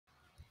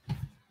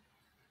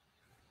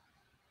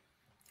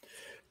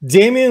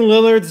Damian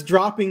Lillard's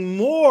dropping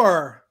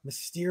more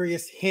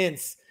mysterious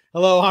hints.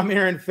 Hello, I'm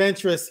Aaron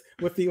Fentress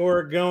with the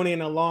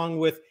Oregonian, along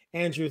with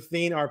Andrew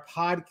Theen, our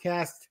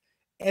podcast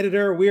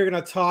editor. We are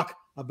going to talk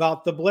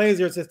about the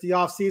Blazers. It's the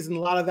offseason, a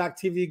lot of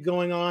activity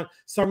going on.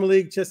 Summer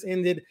League just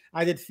ended.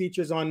 I did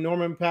features on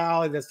Norman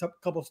Powell. There's a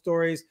couple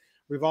stories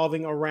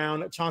revolving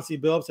around Chauncey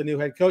Billups, the new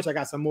head coach. I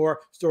got some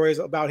more stories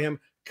about him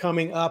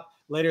coming up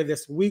later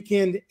this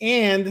weekend.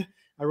 And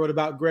I wrote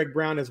about Greg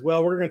Brown as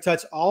well. We're going to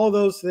touch all of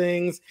those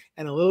things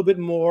and a little bit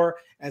more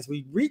as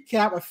we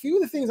recap a few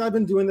of the things I've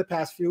been doing the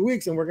past few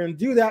weeks. And we're going to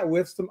do that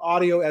with some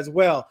audio as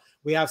well.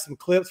 We have some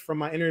clips from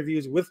my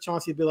interviews with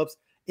Chauncey Billups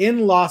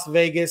in Las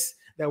Vegas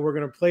that we're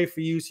going to play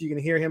for you so you can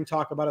hear him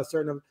talk about a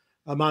certain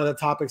amount of the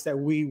topics that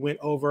we went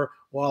over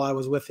while I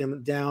was with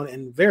him down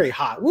and very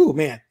hot. Woo,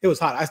 man, it was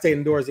hot. I stayed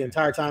indoors the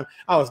entire time.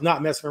 I was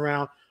not messing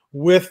around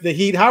with the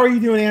heat. How are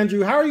you doing,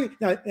 Andrew? How are you?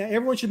 Now,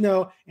 everyone should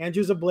know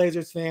Andrew's a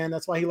Blazers fan.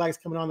 That's why he likes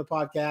coming on the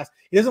podcast.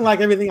 He doesn't like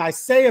everything I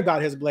say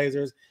about his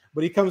Blazers,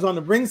 but he comes on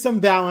to bring some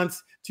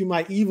balance to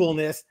my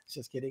evilness.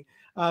 Just kidding.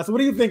 So what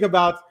do you think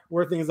about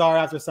where things are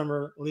after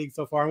Summer League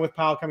so far, and with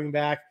Powell coming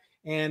back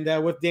and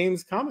with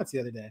Dame's comments the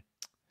other day?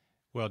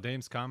 Well,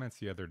 Dame's comments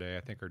the other day,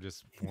 I think, are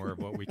just more of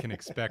what we can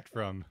expect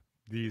from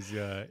these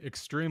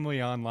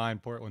extremely online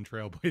Portland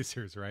Trail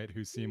Blazers, right?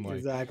 Who seem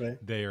like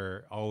they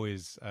are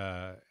always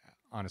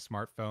on a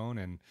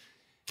smartphone and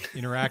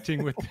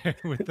interacting with their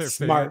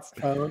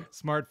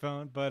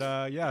smartphone.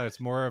 But yeah,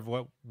 it's more of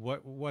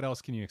what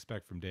else can you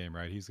expect from Dame,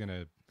 right? He's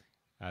gonna,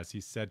 as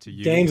he said to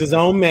you, Dame's his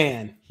own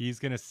man. He's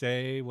gonna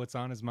say what's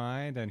on his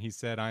mind, and he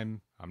said,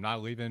 "I'm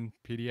not leaving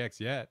PDX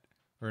yet,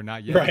 or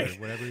not yet, right,"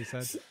 or whatever he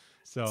said.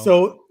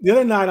 So the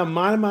other night, I'm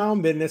minding my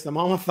own business. I'm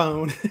on my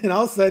phone, and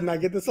all of a sudden, I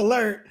get this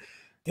alert: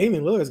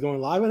 Damian Lillard is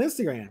going live on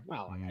Instagram.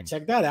 Wow, I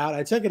check that out.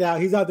 I check it out.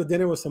 He's out to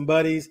dinner with some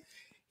buddies.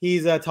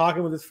 He's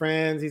talking with his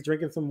friends. He's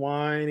drinking some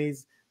wine.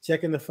 He's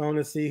checking the phone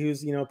to see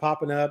who's,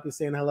 popping up. He's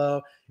saying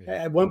hello.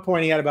 Yeah. At one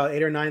point, he had about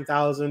 8,000 or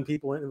 9,000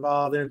 people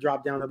involved. Then it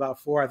dropped down to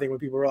about 4. I think when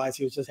people realized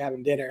he was just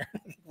having dinner,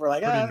 we're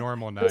like, pretty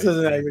normal night. This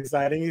isn't that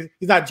exciting.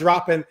 He's not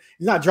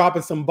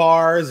dropping some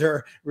bars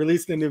or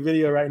releasing a new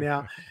video right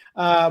now.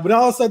 But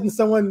all of a sudden,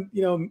 someone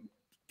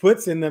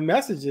puts in the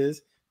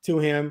messages to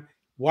him,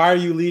 "Why are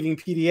you leaving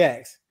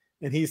PDX?"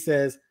 And he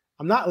says,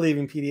 "I'm not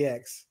leaving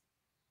PDX.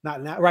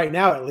 Not right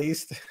now, at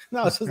least."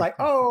 No, it's just like,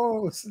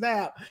 oh,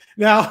 snap.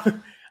 Now,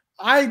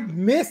 I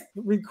missed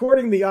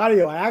recording the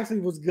audio. I actually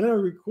was going to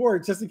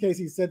record just in case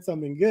he said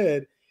something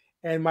good.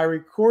 And my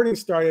recording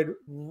started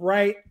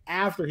right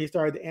after he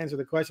started to answer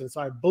the question.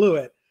 So I blew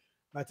it.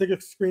 I took a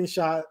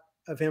screenshot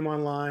of him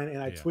online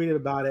and I tweeted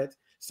about it.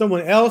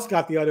 Someone else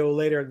got the audio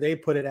later. They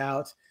put it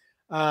out.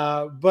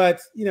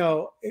 But,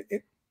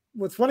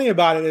 what's funny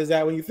about it is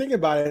that when you think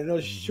about it, in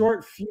those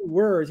short few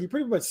words, he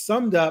pretty much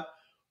summed up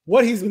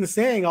what he's been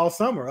saying all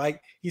summer.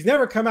 Like, he's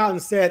never come out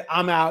and said,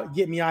 "I'm out,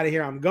 get me out of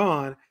here, I'm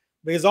gone."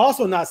 But he's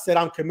also not said,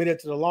 "I'm committed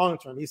to the long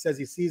term." He says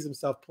he sees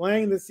himself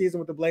playing this season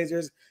with the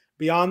Blazers.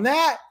 Beyond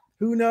that,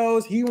 who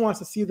knows? He wants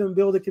to see them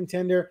build a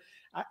contender.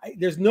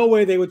 There's no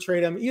way they would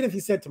trade him. Even if he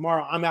said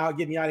tomorrow, "I'm out,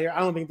 get me out of here," I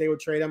don't think they would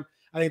trade him.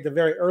 I think the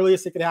very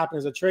earliest it could happen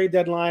is a trade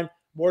deadline.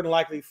 More than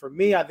likely for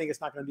me, I think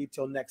it's not going to be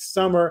till next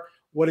summer.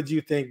 What did you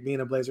think,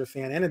 being a Blazer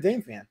fan and a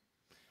Dame fan?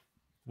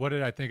 What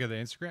did I think of the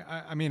Instagram?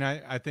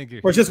 I think,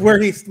 or just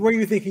where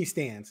you think he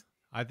stands.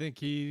 I think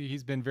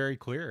he's been very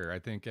clear. I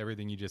think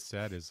everything you just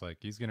said is like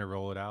he's going to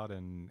roll it out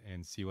and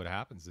see what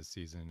happens this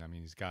season. I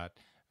mean, he's got,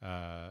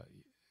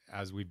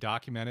 as we've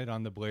documented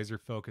on the Blazer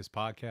Focus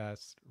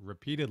podcast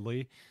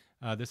repeatedly,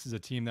 this is a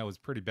team that was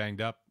pretty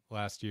banged up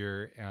last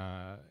year,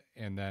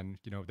 and then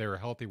they were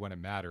healthy when it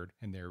mattered,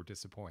 and they were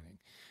disappointing.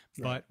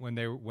 Right. But when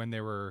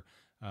they were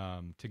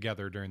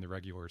together during the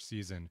regular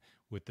season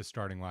with the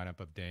starting lineup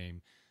of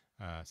Dame,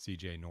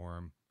 CJ,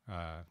 Norm,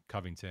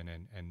 Covington,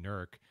 and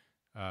Nurk,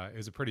 it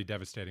was a pretty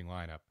devastating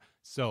lineup.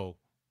 So,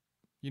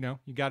 you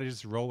got to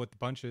just roll with the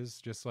punches,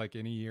 just like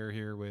any year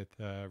here with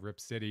Rip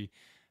City.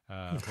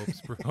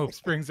 Hope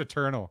springs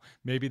eternal.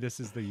 Maybe this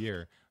is the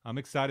year. I'm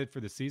excited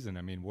for the season.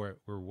 I mean, we're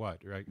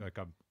what, right? Like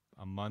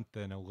a month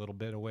and a little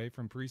bit away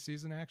from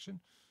preseason action.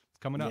 It's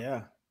coming up.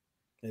 Yeah,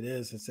 it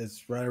is.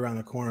 It's right around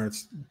the corner.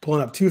 It's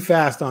pulling up too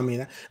fast on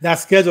me. That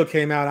schedule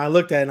came out. I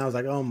looked at it and I was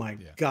like, oh my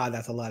God,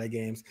 that's a lot of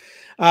games.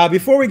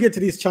 Before we get to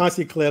these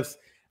Chauncey clips,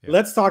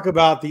 let's talk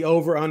about the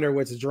over-under,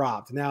 which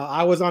dropped. Now,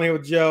 I was on here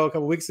with Joe a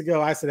couple weeks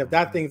ago. I said, if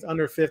that thing's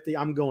under 50,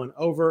 I'm going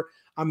over.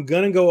 I'm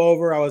going to go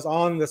over. I was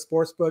on the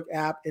Sportsbook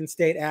app,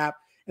 in-state app,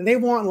 and they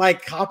want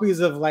like copies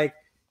of like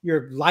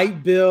your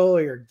light bill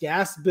or your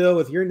gas bill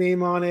with your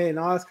name on it and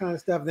all this kind of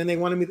stuff. And then they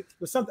wanted me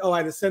with something. Oh, I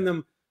had to send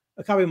them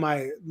a copy of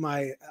my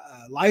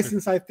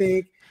license, I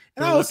think.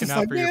 And I was just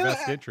like, your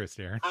best interest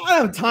here. I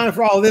don't have time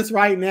for all this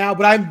right now,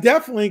 but I'm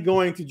definitely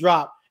going to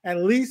drop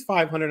at least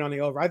 500 on the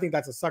over. I think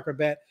that's a sucker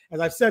bet. As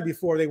I've said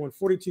before, they won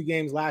 42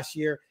 games last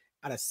year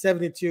out of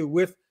 72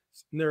 with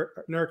Nurk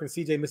and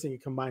CJ missing a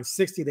combined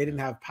 60. They didn't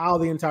have Powell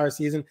the entire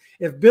season.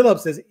 If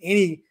Billups has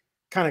any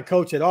kind of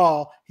coach at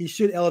all, he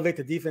should elevate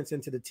the defense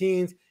into the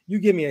teens. You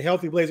give me a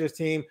healthy Blazers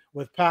team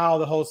with Powell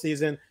the whole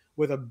season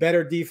with a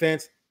better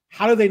defense.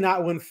 How do they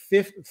not win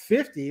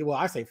 50? Well,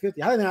 I say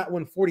 50. How do they not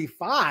win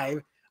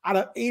 45 out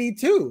of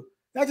 82?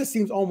 That just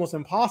seems almost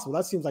impossible.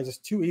 That seems like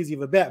just too easy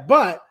of a bet.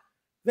 But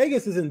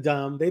Vegas isn't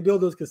dumb. They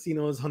build those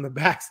casinos on the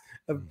backs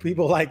of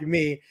people like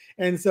me.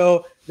 And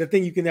so the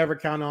thing you can never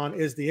count on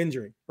is the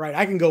injury, right?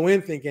 I can go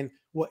in thinking,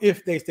 well,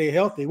 if they stay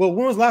healthy. Well,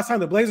 when was the last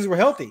time the Blazers were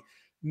healthy?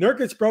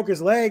 Nurkic broke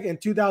his leg in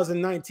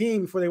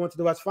 2019 before they went to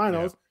the West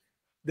Finals. Yeah.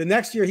 The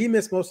next year, he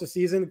missed most of the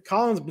season.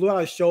 Collins blew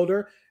out his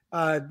shoulder.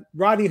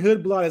 Rodney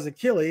Hood blew out his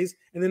Achilles.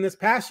 And then this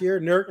past year,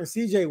 Nurk and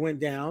CJ went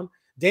down.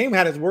 Dame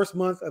had his worst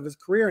month of his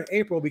career in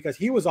April because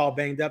he was all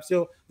banged up.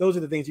 So those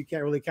are the things you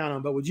can't really count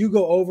on. But would you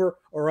go over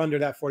or under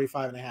that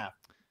 45.5?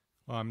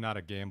 Well, I'm not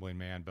a gambling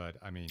man, but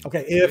I mean,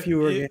 okay, if you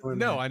were a gambling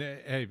no, man.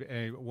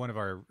 hey, one of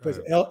our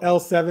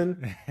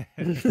L7,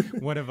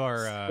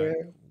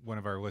 one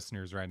of our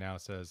listeners right now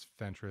says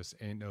Fentress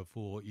ain't no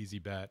fool, easy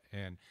bet,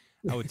 and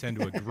I would tend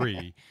to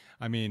agree.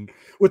 I mean,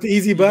 with the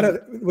easy bet,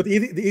 with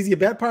the easy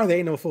bet part, they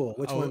ain't no fool.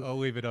 Which one? I'll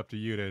leave it up to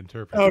you to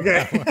interpret.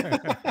 Okay.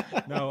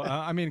 No,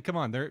 I mean, come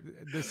on,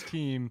 this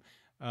team,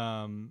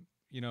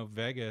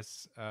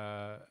 Vegas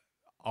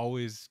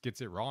always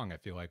gets it wrong. I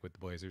feel like with the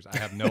Blazers, I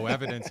have no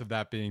evidence of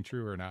that being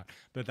true or not,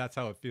 but that's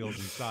how it feels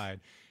inside.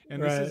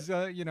 And this is,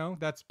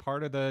 that's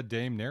part of the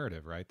Dame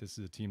narrative, right? This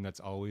is a team that's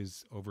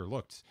always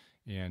overlooked,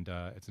 and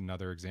it's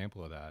another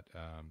example of that.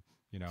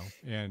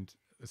 And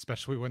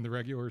especially when the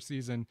regular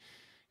season,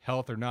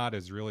 health or not,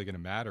 is really going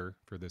to matter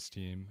for this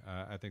team.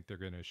 I think they're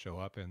going to show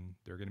up and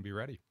they're going to be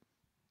ready.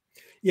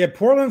 Yeah,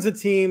 Portland's a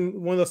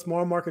team, one of the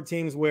small market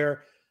teams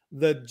where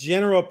the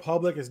general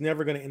public is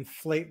never going to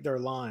inflate their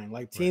line.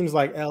 Like teams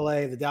like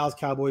LA, the Dallas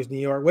Cowboys, New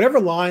York, whatever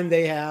line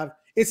they have,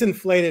 it's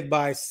inflated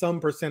by some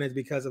percentage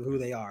because of who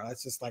they are.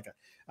 That's just like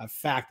a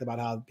fact about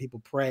how people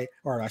prey,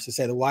 or I should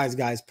say the wise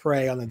guys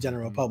prey on the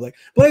general public.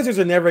 Blazers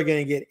are never going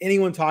to get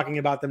anyone talking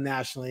about them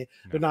nationally.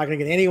 No. They're not going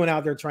to get anyone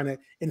out there trying to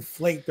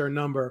inflate their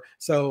number.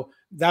 So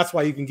that's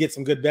why you can get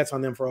some good bets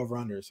on them for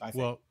over-unders, I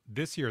think. Well,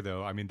 this year,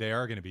 though, I mean, they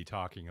are going to be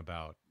talking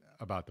about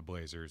the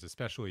Blazers,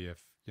 especially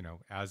if,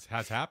 as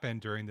has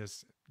happened during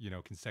this,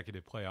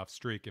 consecutive playoff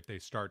streak, if they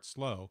start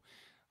slow,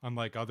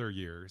 unlike other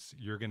years,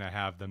 you're going to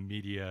have the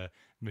media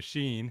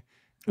machine.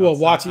 Well,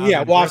 watching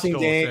Dame,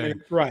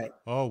 saying, right.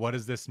 Oh, what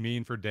does this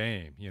mean for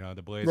Dame?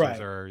 The Blazers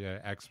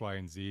are X, Y,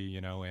 and Z,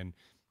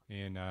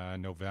 in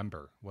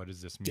November. What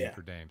does this mean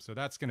for Dame? So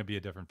that's going to be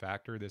a different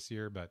factor this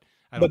year, but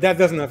that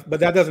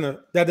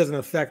doesn't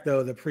affect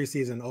though the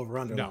preseason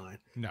over/under line.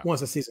 No.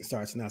 Once the season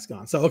starts and that's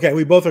gone. So okay,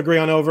 we both agree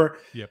on over.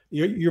 Yep.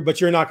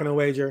 You're not going to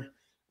wager.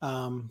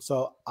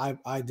 So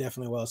I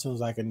definitely will as soon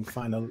as I can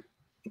find a.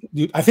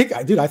 Dude, I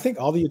think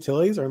all the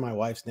utilities are in my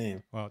wife's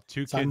name. Well,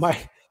 two so kids.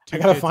 I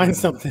gotta find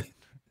something.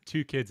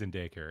 2 kids in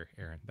daycare,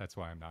 Aaron. That's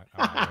why I'm not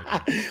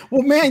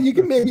well, man, you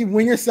can maybe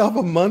win yourself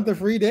a month of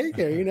free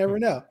daycare. You never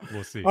know.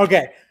 We'll see.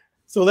 Okay,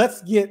 so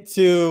let's get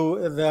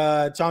to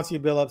the Chauncey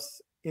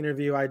Billups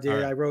interview I did.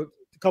 Right. I wrote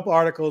a couple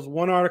articles.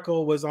 One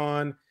article was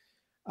on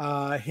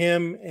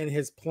him and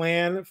his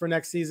plan for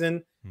next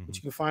season, which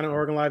you can find on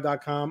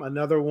OregonLive.com.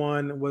 Another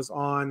one was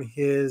on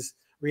his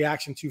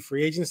reaction to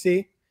free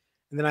agency.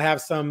 And then I have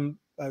some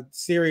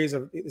series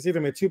of, it's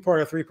either a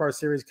 2-part or 3-part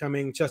series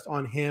coming just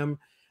on him,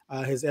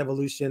 his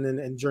evolution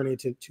and journey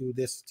to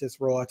this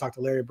role. I talked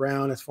to Larry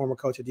Brown, his former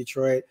coach at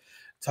Detroit,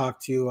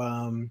 talked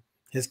to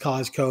his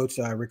college coach,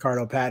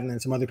 Ricardo Patton,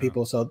 and some other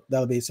people. So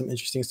that'll be some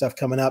interesting stuff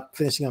coming up.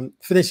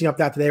 Finishing up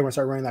that today. We're gonna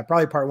start running that,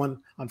 probably part 1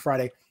 on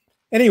Friday.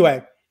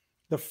 Anyway,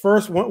 the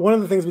first one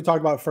of the things we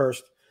talked about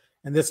first,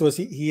 and this was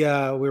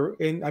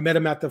I met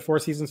him at the Four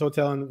Seasons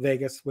Hotel in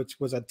Vegas, which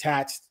was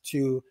attached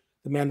to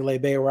the Mandalay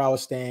Bay where I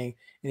was staying,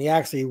 and he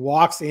actually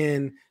walks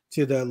in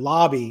to the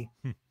lobby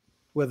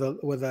with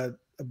a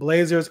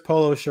Blazers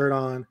polo shirt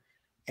on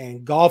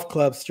and golf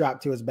clubs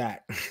strapped to his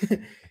back.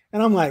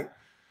 And I'm like,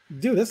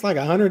 dude, it's like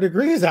 100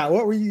 degrees out.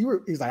 What were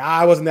you? He's like,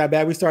 I wasn't that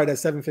bad. We started at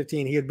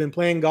 7:15. He had been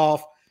playing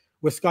golf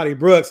with Scotty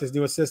Brooks, his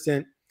new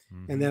assistant.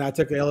 And then I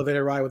took the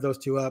elevator ride with those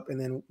two up and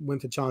then went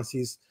to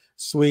Chauncey's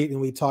suite, and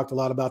we talked a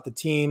lot about the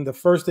team. The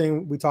first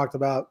thing we talked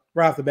about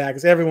right off the bat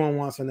is everyone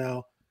wants to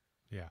know,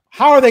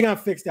 how are they going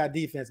to fix that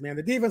defense, man?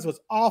 The defense was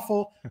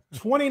awful.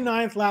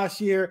 29th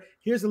last year.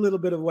 Here's a little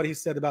bit of what he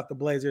said about the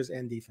Blazers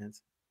and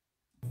defense.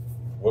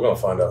 We're going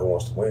to find out who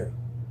wants to win,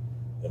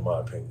 in my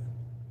opinion,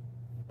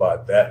 by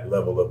that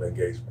level of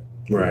engagement.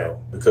 Right.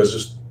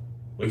 Because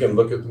we can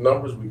look at the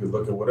numbers, we can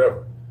look at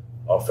whatever.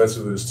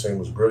 Offensively, this team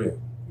was brilliant,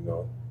 he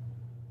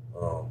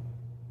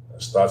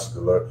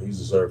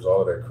deserves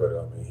all of that credit.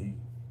 I mean,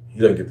 he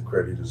doesn't get the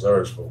credit he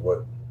deserves for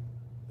what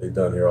they've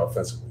done here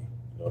offensively.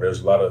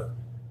 There's a lot of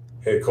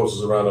head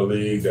coaches around the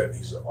league that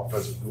he's an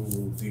offensive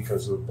guru,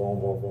 defensive,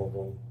 boom, boom, boom,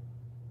 boom.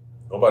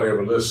 Nobody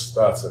ever lists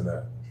stats in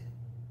that.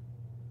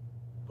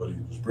 But he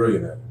was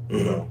brilliant at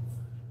it,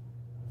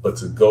 But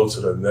to go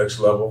to the next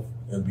level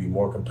and be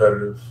more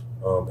competitive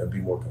and be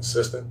more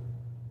consistent,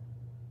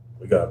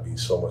 we got to be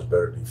so much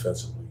better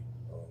defensively.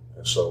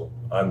 And so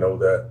I know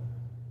that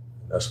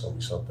that's going to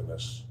be something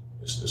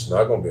it's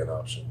not going to be an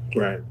option,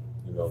 right?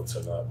 You know,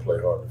 to not play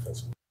hard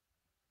defensively.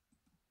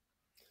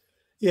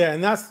 Yeah,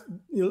 and that's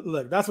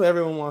what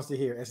everyone wants to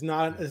hear. It's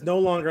no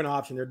longer an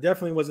option. There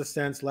definitely was a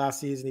sense last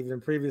season, even in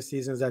previous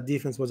seasons, that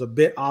defense was a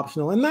bit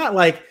optional, and not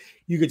like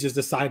you could just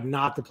decide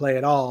not to play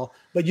at all,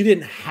 but you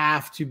didn't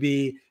have to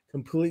be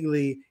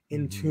completely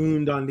in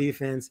tuned on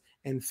defense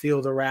and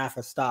feel the wrath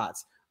of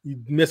Stotts. You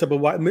mess up a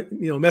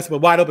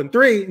wide open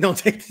three, don't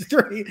take the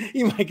three.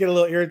 He might get a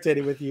little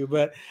irritated with you.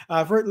 But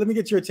let me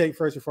get your take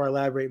first before I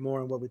elaborate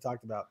more on what we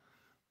talked about.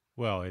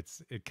 Well, it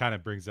kind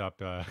of brings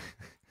up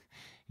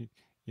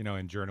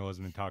in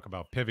journalism and talk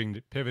about pivoting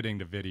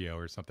to video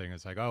or something.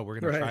 It's like, oh, we're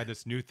going to try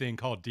this new thing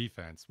called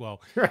defense.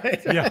 Well,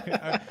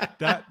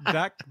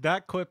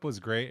 that clip was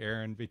great,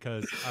 Aaron,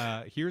 because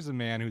here's a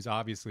man who's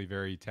obviously a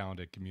very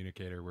talented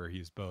communicator, where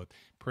he's both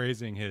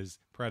praising his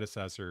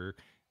predecessor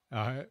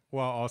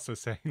while also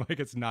saying like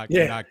it's not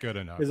good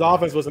enough. His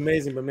offense was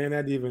amazing, but man,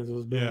 that defense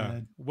was bad. Yeah.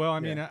 Well, I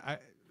mean,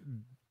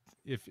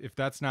 if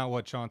that's not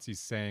what Chauncey's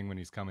saying when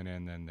he's coming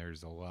in, then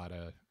there's a lot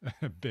of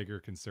bigger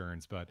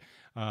concerns. But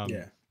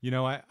you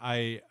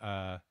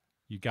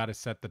got to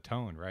set the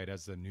tone, right,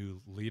 as the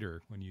new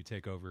leader when you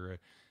take over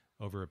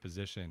a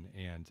position,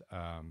 and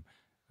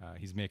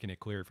he's making it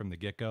clear from the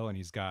get-go, and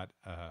he's got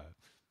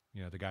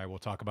the guy we'll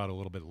talk about a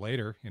little bit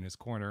later in his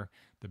corner,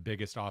 the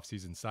biggest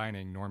offseason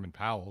signing, Norman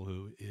Powell,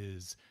 who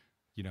is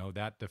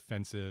that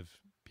defensive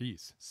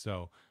piece.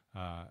 So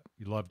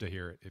you'd love to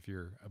hear it if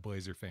you're a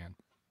Blazer fan.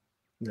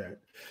 Right.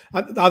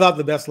 I thought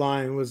the best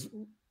line was,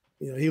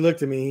 he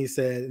looked at me, he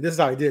said, this is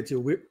how he did it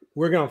too.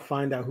 We're going to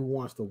find out who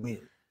wants to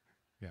win.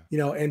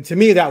 Yeah. And to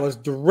me, that was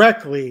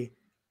directly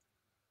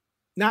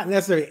not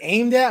necessarily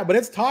aimed at, but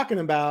it's talking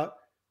about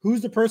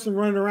who's the person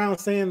running around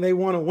saying they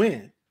want to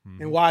win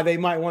and why they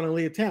might want to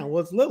leave town.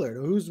 Well, it's Lillard.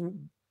 Who's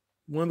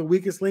one of the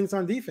weakest links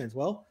on defense?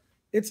 Well,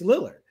 it's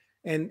Lillard.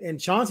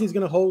 And Chauncey's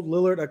going to hold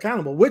Lillard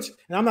accountable,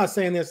 and I'm not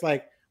saying this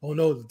like, oh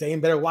no,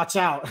 Dame better watch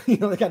out. They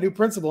got a new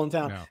principal in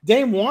town. No.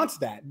 Dame wants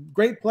that.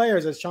 Great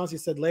players, as Chauncey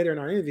said later in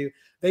our interview,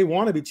 they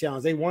want to be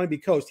challenged. They want to be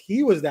coached.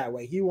 He was that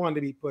way. He wanted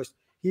to be pushed.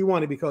 He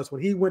wanted to be coached.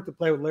 When he went to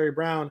play with Larry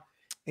Brown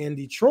in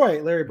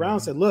Detroit, Larry Brown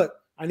said, look,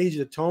 I need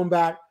you to tone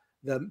back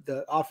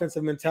the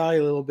offensive mentality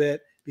a little bit,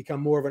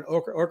 become more of an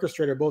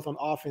orchestrator, both on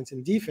offense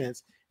and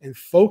defense, and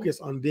focus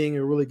on being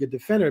a really good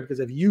defender, because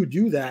if you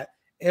do that,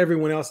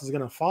 everyone else is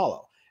going to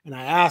follow. And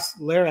I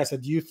asked Larry, I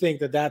said, do you think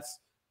that's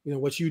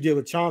what you did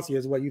with Chauncey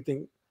is what you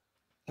think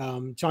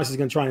Chauncey's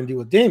going to try and do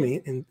with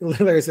Dame? And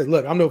Larry said,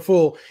 look, I'm no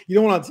fool. You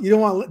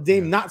don't want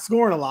Dame not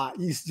scoring a lot.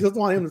 You just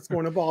want him to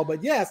score the ball.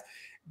 But yes,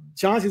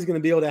 Chauncey's going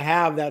to be able to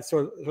have that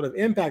sort of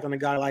impact on a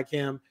guy like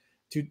him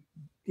to,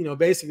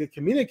 basically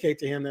communicate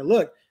to him that,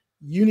 look,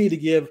 you need to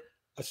give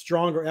a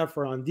stronger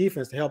effort on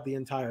defense to help the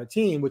entire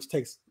team, which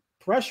takes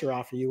pressure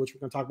off of you, which we're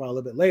going to talk about a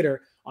little bit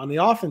later on the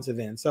offensive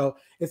end. So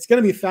it's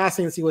going to be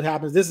fascinating to see what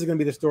happens. This is going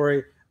to be the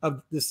story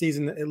of the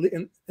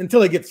season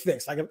until it gets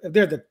fixed. Like if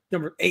they're the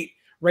number 8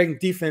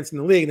 ranked defense in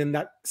the league, then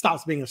that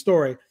stops being a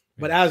story.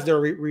 But as they're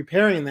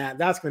repairing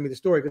that's going to be the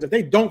story. Because if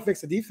they don't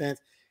fix the defense,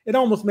 it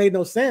almost made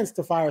no sense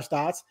to fire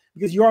Stotts,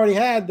 because you already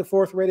had the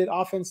 4th rated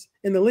offense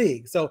in the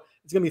league. So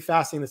it's going to be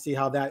fascinating to see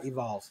how that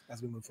evolves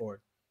as we move forward.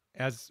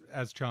 As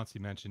Chauncey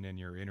mentioned in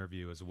your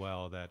interview as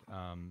well, that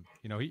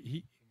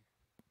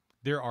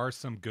there are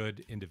some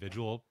good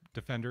individual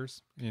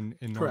defenders in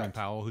Norman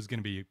Powell, who's going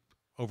to be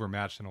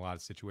overmatched in a lot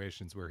of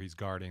situations where he's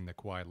guarding the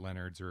Kawhi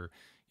Leonards or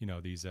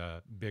these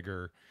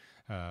bigger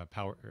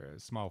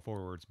small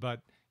forwards.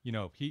 But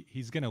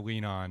he's going to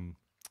lean on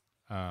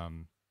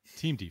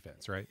team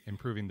defense, right?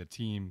 Improving the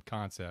team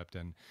concept.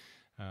 And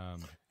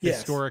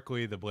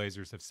historically, the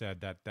Blazers have said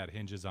that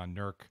hinges on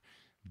Nurk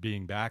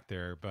being back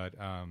there. But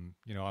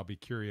I'll be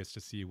curious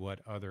to see what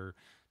other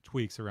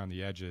tweaks around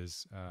the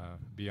edges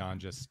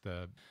beyond just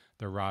the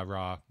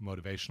rah-rah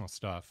motivational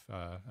stuff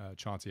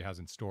Chauncey has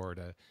in store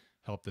to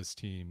help this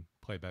team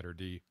play better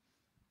D.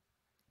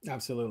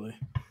 Absolutely.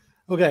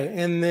 Okay,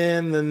 and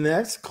then the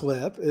next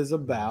clip is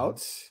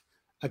about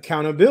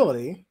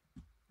accountability,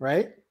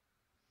 right?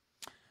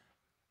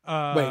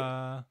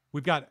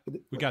 We've got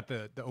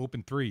the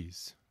open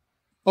threes.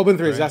 Open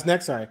threes, right? That's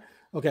next. Sorry.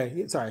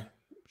 Okay, sorry.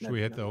 Should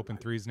we hit the open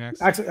threes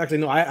next? Actually,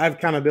 no. I have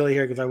accountability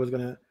here because I was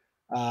going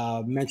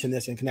to mention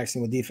this in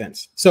connection with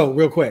defense. So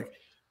real quick,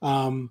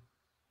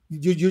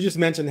 you just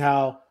mentioned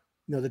how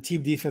the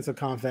team defensive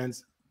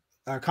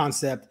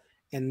concept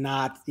and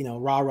not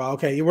rah.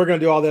 Okay, we're going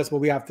to do all this, but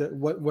we have to.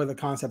 What the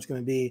concept's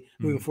going to be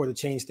moving forward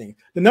to change things.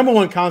 The number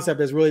one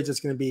concept is really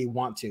just going to be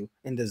want to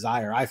and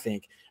desire. I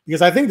think,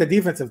 because I think the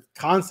defensive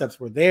concepts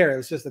were there. It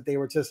was just that they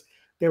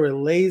were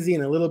lazy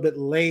and a little bit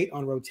late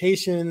on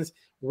rotations,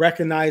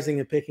 recognizing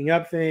and picking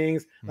up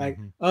things like,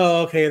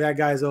 oh, okay, that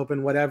guy's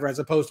open, whatever, as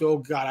opposed to, oh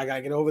God, I got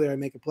to get over there and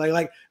make a play.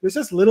 Like there's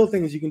just little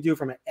things you can do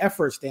from an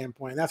effort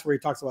standpoint. And that's where he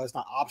talks about it's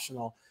not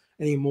optional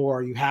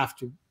anymore. You have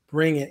to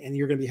bring it, and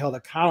you're going to be held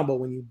accountable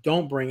when you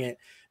don't bring it,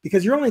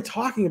 because you're only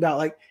talking about,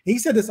 like he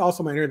said this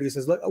also in my interview, he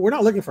says, look, we're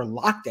not looking for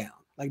lockdown.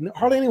 Like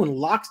hardly anyone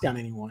locks down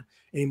anyone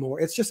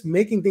anymore. It's just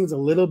making things a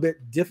little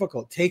bit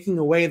difficult, taking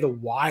away the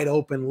wide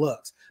open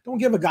looks. Don't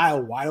give a guy a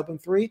wide open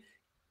three.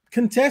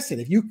 Contest it.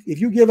 If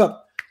you give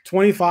up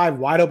 25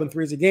 wide open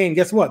threes a game,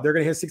 guess what? They're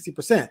going to hit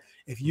 60%.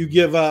 If you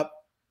give up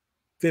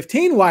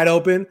 15 wide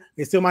open,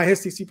 they still might hit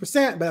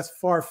 60%, but that's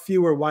far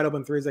fewer wide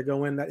open threes that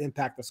go in that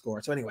impact the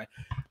score. So anyway,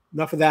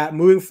 enough of that.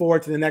 Moving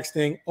forward to the next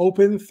thing,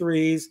 open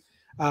threes.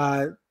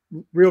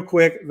 Real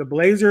quick, the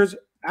Blazers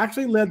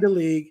actually led the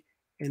league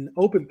in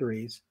open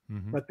threes,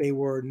 but they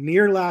were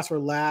near last or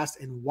last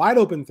in wide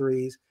open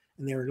threes,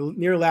 and they were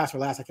near last or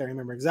last, I can't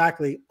remember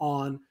exactly,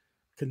 on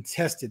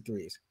contested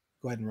threes.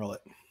 Go ahead and roll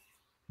it.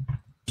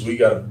 We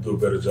got to do a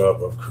better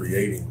job of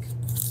creating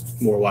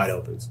more wide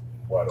opens.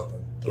 Wide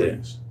open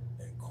threes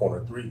and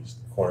corner threes.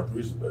 Corner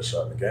threes is the best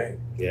shot in the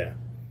game. Yeah.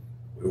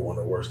 We're one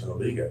of the worst in the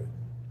league at it,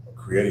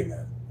 creating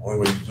that. The only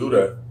way you do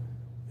that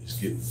is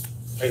get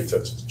paint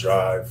touches,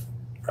 drive,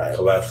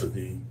 collapse the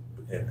D,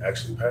 and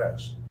actually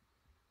pass.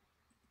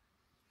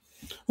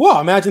 Well,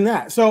 imagine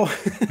that. So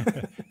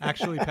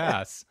actually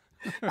pass.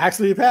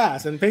 Actually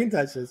pass and paint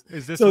touches.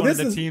 Is this one of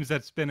the teams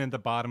that's been in the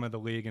bottom of the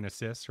league in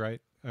assists, right?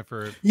 I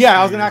was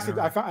going to actually,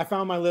 I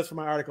found my list for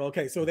my article.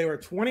 Okay, so they were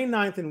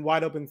 29th in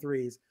wide open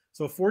threes.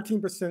 So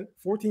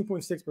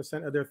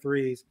 14.6% of their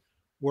threes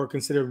were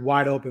considered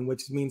wide open,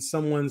 which means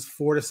someone's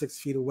 4 to 6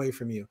 feet away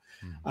from you.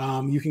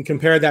 You can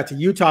compare that to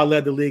Utah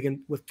led the league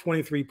with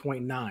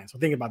 23.9. So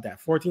think about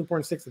that.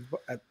 14.6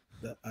 at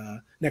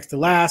the next to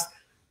last.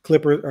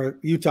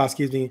 Utah,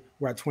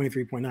 were at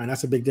 23.9.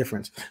 That's a big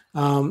difference.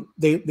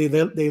 They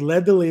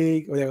led the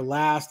league, or they're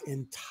last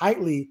in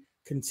tightly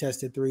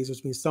contested threes,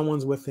 which means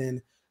someone's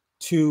within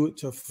 2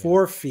 to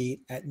 4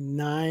 feet at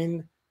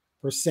 9%,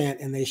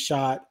 and they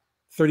shot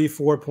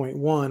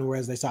 34.1,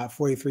 whereas they shot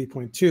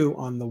 43.2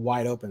 on the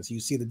wide open. So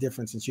you see the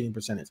difference in shooting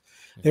percentage.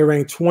 They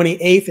ranked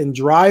 28th in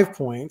drive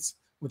points,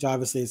 which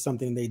obviously is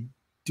something they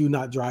do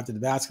not drive to the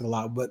basket a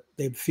lot, but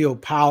they feel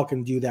Powell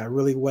can do that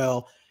really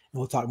well. And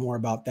we'll talk more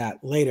about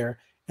that later.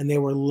 And they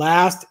were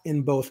last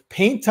in both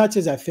paint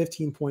touches at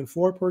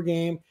 15.4 per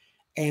game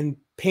and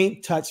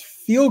paint touch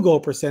field goal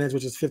percentage,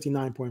 which is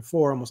 59.4.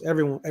 Almost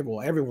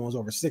everyone was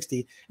over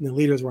 60, and the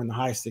leaders were in the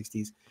high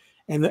 60s.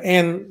 And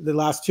the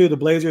last two, the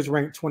Blazers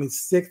ranked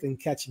 26th in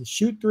catch and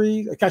shoot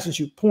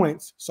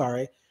points,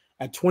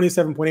 at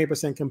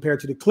 27.8%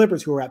 compared to the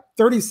Clippers, who were at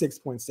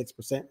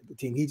 36.6%, the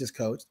team he just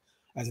coached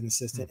as an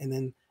assistant. And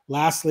then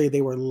lastly,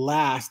 they were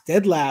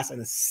dead last in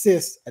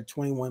assists at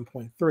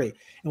 21.3.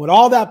 And what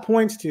all that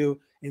points to,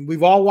 and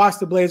we've all watched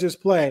the Blazers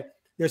play,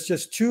 there's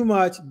just too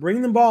much.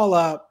 Bring the ball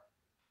up.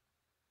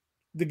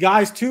 The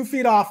guy's 2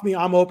 feet off me.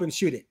 I'm open,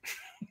 shoot it.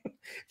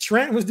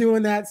 Trent was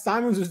doing that.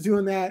 Simons was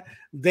doing that.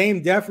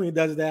 Dame definitely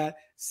does that.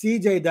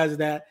 CJ does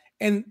that.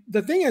 And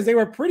the thing is, they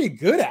were pretty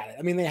good at it.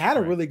 I mean, they had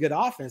a really good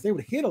offense. They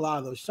would hit a lot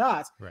of those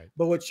shots. Right.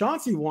 But what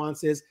Chauncey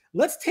wants is,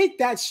 let's take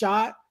that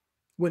shot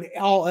when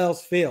all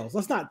else fails.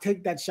 Let's not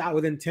take that shot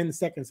within 10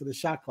 seconds of the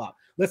shot clock.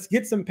 Let's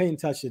get some paint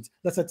touches.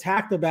 Let's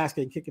attack the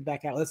basket and kick it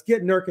back out. Let's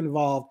get Nurk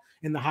involved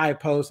in the high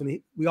post. And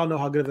we all know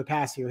how good of a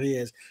passer he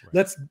is. Right.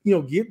 Let's,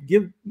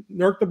 give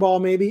Nurk the ball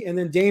maybe. And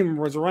then Dame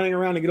was running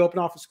around to get open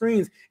off the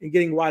screens and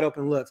getting wide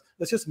open looks.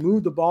 Let's just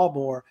move the ball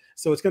more.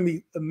 So it's going to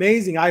be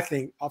amazing, I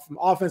think, from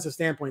an offensive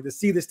standpoint, to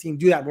see this team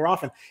do that more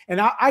often. And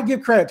I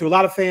give credit to a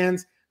lot of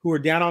fans who are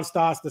down on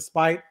Stoss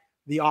despite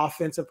the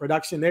offensive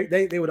production.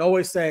 They would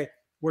always say,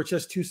 we're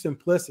just too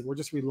simplistic. We're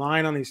just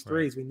relying on these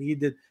threes. Right. We need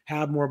to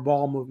have more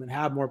ball movement,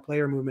 have more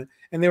player movement.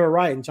 And they were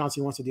right. And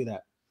Chauncey wants to do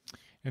that.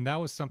 And that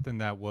was something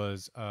that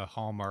was a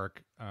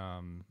hallmark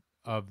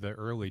of the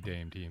early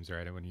Dame teams,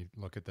 right? And when you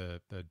look at the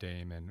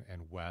Dame and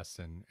Wes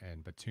and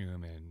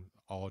Batum and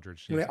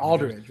Aldridge.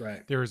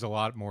 Right. There was a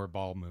lot more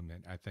ball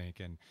movement, I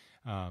think. And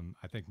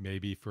I think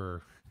maybe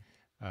for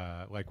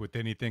like with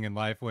anything in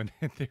life, when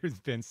there's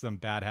been some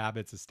bad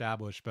habits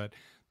established, but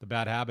the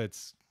bad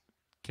habits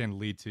can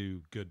lead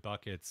to good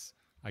buckets,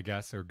 I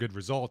guess, or good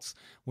results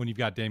when you've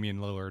got Damian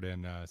Lillard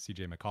and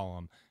CJ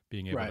McCollum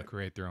being able to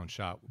create their own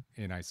shot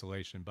in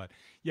isolation. But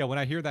yeah, when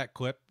I hear that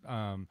clip,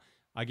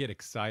 I get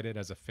excited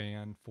as a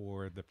fan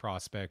for the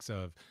prospects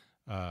of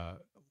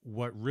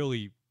what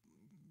really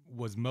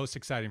was most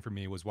exciting for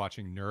me was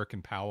watching Nurk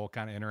and Powell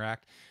kind of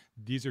interact.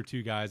 These are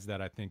two guys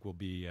that I think will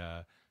be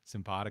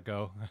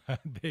simpatico.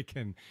 They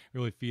can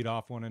really feed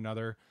off one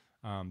another.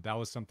 That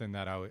was something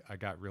that I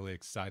got really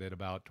excited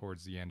about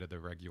towards the end of the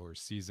regular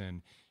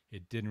season.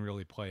 It didn't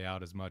really play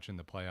out as much in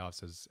the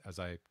playoffs as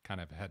I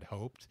kind of had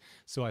hoped.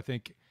 So I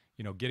think,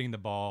 getting the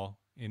ball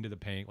into the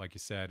paint, like you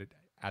said,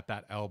 at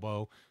that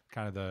elbow,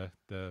 kind of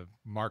the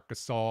Marc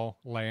Gasol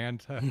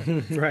land for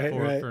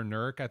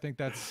Nurk, I think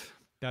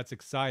that's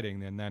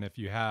exciting. And then if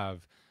you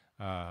have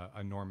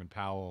a Norman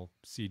Powell,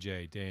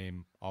 CJ,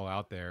 Dame all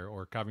out there,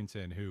 or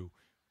Covington, who,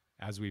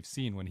 as we've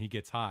seen, when he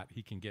gets hot,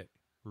 he can get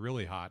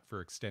really hot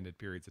for extended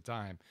periods of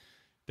time,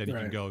 then he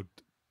can go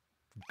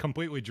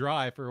completely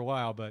dry for a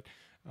while. But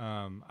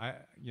I'm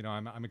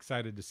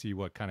excited to see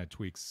what kind of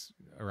tweaks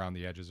around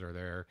the edges are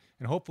there,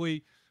 and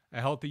hopefully a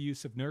healthy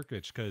use of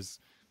Nurkic, because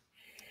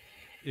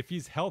if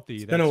he's healthy,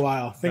 it's been a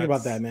while. Think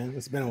about that, man.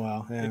 It's been a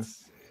while. Yeah.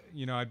 It's,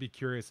 I'd be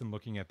curious in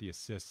looking at the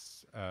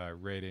assists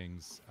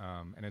ratings,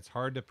 and it's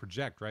hard to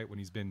project, right, when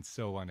he's been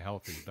so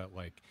unhealthy. But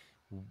like,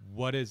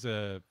 what is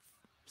a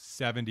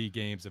 70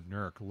 games of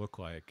Nurk look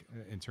like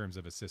in terms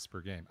of assists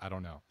per game? I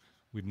don't know.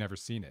 We've never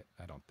seen it,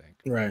 I don't think.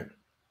 Right.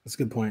 That's a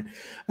good point.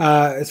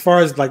 As far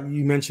as like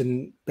you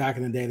mentioned back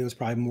in the day, there was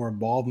probably more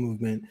ball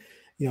movement.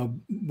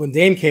 When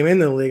Dame came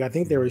into the league, I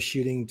think they were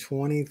shooting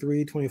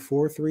 23,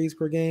 24 threes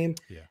per game.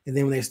 Yeah. And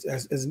then when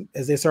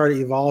as they started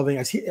evolving,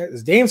 as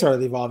Dame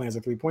started evolving as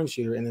a 3-point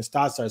shooter, and then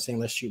Stott started saying,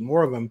 let's shoot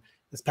more of them.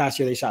 This past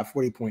year, they shot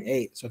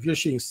 40.8. So if you're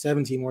shooting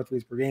 17 more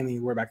threes per game than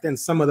you were back then,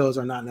 some of those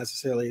are not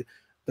necessarily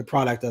the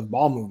product of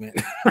ball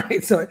movement,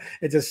 right? So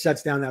it just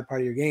shuts down that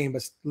part of your game.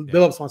 But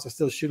Billups wants to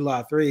still shoot a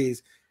lot of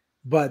threes,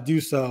 but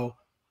do so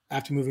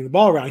after moving the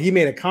ball around. He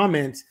made a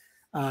comment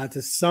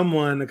to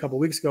someone a couple of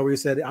weeks ago where he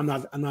said, I'm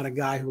not a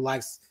guy who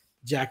likes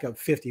jack up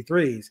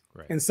 53s.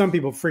 Right. And some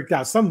people freaked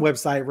out. Some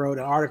website wrote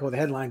an article with the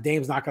headline,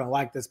 Dame's not going to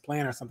like this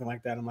plan or something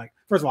like that. I'm like,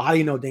 first of all, how do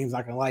you know Dame's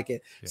not going to like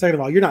it? Yeah. Second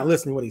of all, you're not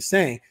listening to what he's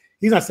saying.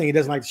 He's not saying he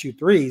doesn't like to shoot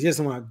threes. He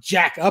doesn't want to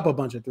jack up a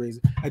bunch of threes.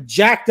 A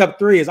jacked up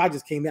three is I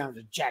just came down and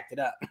just jacked it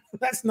up.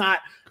 That's not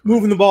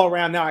moving the ball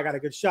around. Now I got a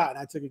good shot and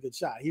I took a good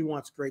shot. He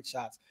wants great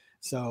shots.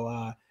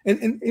 So,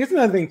 and here's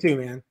another thing too,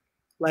 man.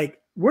 Like,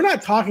 we're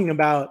not talking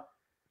about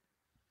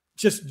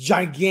just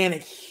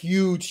gigantic,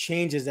 huge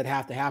changes that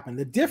have to happen.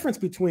 The difference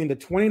between the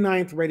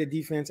 29th rated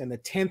defense and the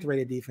 10th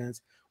rated defense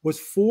was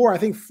four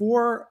and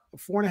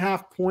a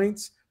half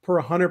points per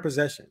 100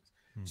 possessions.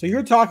 Mm-hmm. So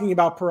you're talking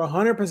about per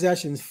 100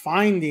 possessions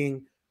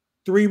finding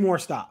 3 more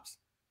stops,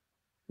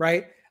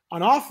 right?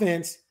 On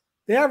offense,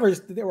 they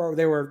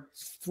were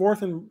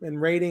 4th in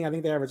rating. I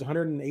think they averaged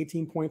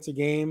 118 points a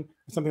game,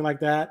 or something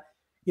like that.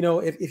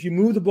 If you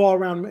move the ball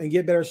around and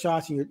get better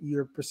shots and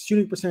your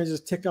shooting percentages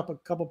tick up a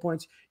couple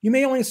points, you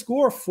may only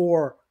score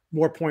 4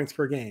 more points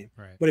per game.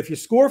 Right. But if you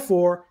score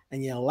 4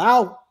 and you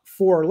allow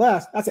 4 or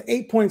less, that's an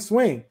 8-point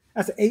swing.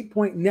 That's an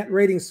 8-point net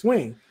rating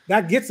swing.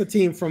 That gets a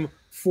team from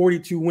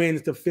 42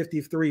 wins to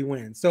 53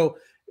 wins. So,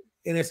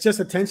 and it's just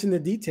attention to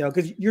detail,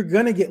 because you're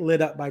going to get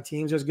lit up by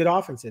teams. There's good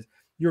offenses.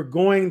 You're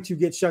going to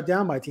get shut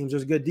down by teams.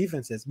 There's good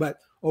defenses. But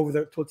over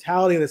the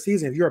totality of the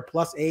season, if you're a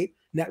 +8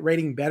 net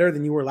rating better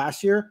than you were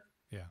last year,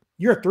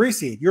 you're a 3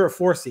 seed, you're a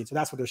 4 seed. So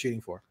that's what they're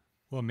shooting for.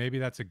 Well, maybe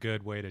that's a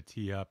good way to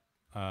tee up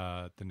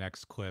the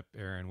next clip,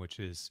 Aaron, which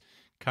is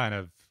kind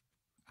of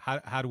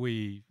how do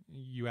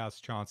you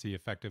asked Chauncey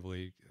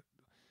effectively,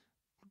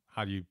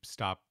 how do you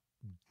stop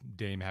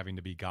Dame having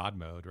to be God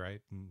mode,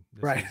 right? And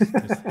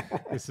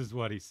this is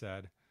what he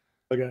said.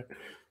 Okay.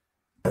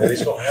 And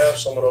he's going to have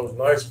some of those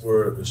nights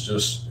where it's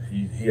just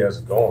he has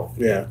it going.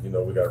 Yeah. We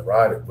got to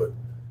ride it, but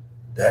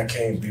that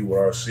can't be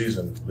where our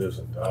season lives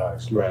and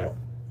dies. Right.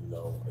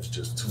 It's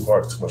just too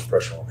hard. It's too much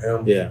pressure on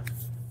him. Yeah.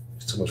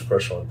 It's too much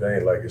pressure on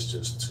Dane. Like, it's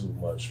just too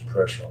much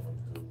pressure on them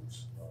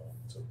dudes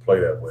to play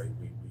that way.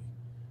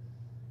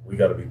 We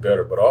got to be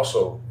better. But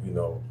also,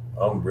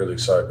 I'm really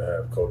excited to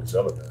have Cody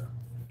Zeller now.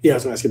 Yeah, I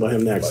was going to ask you about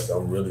him next.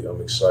 Like,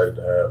 I'm excited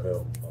to have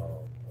him.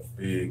 A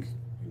big,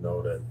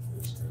 that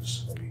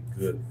is going to be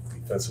good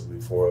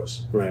defensively for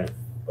us. Right.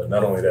 But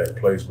not only that, he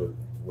plays with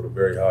a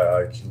very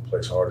high IQ,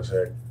 plays hard as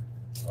heck.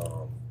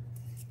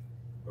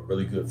 A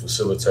really good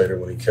facilitator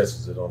when he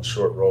catches it on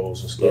short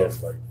rolls and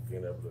stuff, like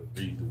being able to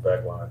read the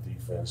backline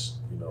defense.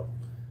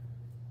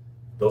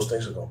 Those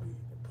things are going to be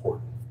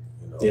important,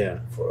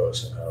 for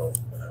us and how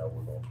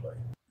we're going to play.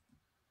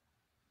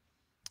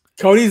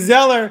 Cody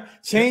Zeller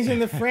changing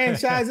the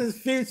franchise's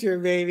future,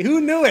 baby.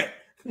 Who knew it?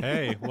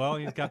 Hey, well,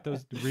 he's got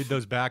read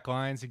those back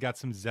lines. He got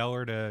some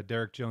Zeller to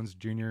Derrick Jones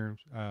Jr.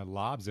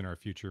 Lobs in our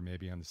future,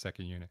 maybe on the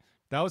second unit.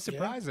 That was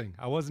surprising.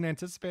 I wasn't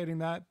anticipating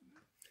that.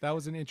 That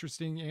was an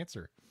interesting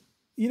answer.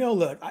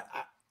 Look,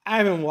 I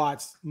haven't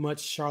watched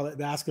much Charlotte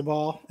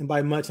basketball, and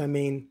by much I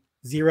mean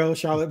 0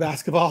 Charlotte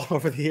basketball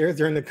over the years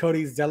during the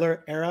Cody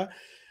Zeller era.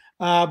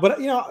 But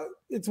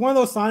it's one of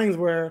those signings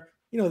where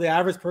the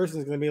average person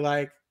is going to be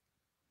like,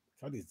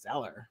 Cody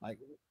Zeller, like,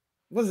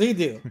 what does he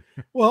do?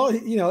 Well,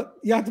 you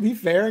have to be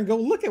fair and go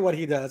look at what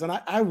he does. And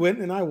I went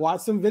and I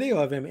watched some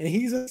video of him, and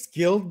he's a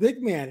skilled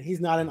big man.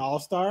 He's not an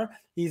all-star.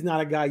 He's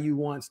not a guy you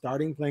want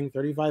starting, playing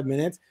 35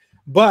 minutes,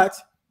 but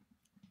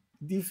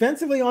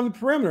defensively on the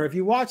perimeter, if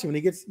you watch him and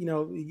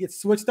he gets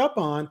switched up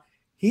on,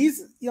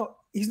 he's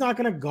not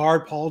going to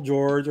guard Paul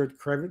George or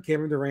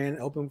Kevin Durant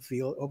open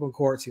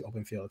court,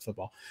 it's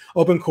football,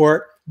 open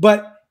court,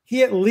 but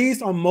he at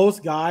least on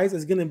most guys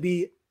is going to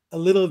be a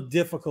little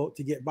difficult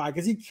to get by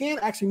because he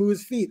can't actually move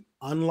his feet,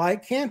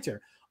 unlike Cantor.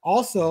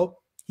 Also,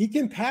 he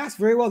can pass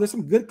very well. There's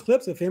some good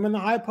clips of him in the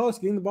high post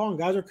getting the ball and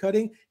guys are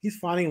cutting. He's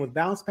finding him with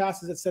bounce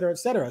passes, et cetera, et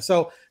cetera.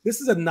 So this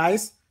is a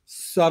nice,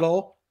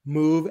 subtle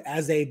move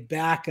as a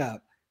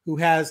backup who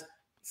has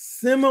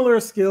similar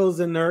skills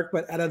than Nurk,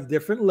 but at a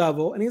different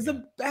level. And he's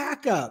a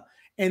backup.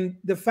 And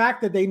the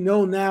fact that they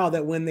know now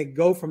that when they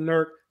go from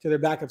Nurk to their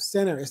backup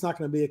center, it's not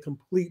going to be a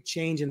complete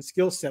change in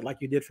skill set like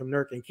you did from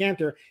Nurk and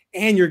Cantor,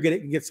 and you're going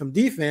to get some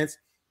defense.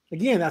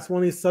 Again, that's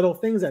one of these subtle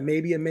things that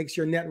maybe it makes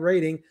your net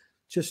rating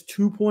just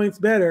 2 points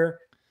better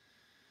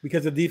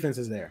because the defense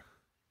is there.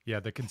 Yeah,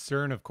 the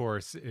concern, of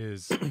course,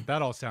 is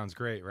that all sounds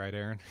great, right,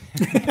 Aaron?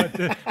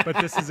 but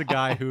this is a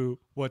guy who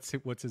what's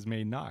his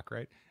main knock,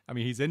 right? I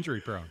mean, he's injury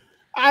prone.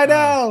 I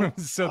know.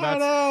 So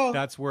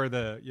that's where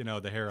the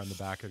the hair on the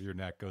back of your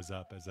neck goes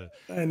up as a.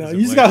 I know.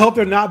 You just gotta hope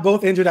they're not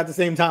both injured at the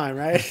same time,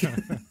 right?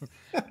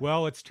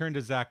 Well, let's turn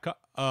to Zach. Zach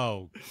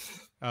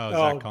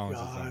Collins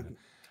is on it.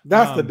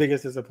 That's the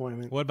biggest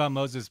disappointment. What about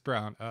Moses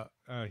Brown?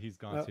 He's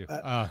gone too.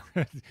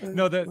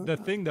 No, the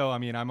thing though, I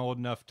mean, I'm old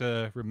enough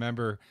to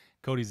remember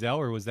Cody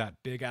Zeller was that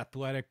big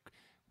athletic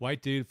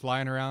white dude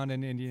flying around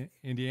in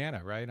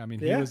Indiana, right? I mean,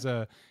 he was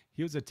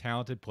a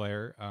talented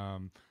player.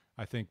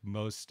 I think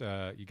most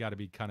you got to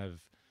be kind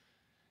of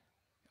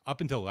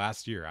up until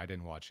last year. I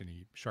didn't watch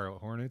any Charlotte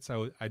Hornets.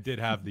 I did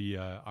have the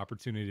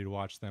opportunity to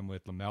watch them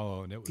with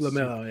LaMelo, and it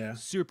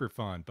was super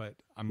fun. But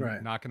I'm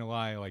not gonna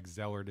lie, like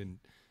Zeller didn't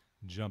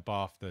jump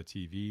off the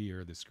TV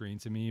or the screen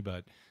to me,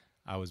 but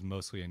I was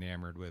mostly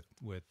enamored with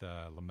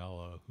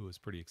LaMelo, who was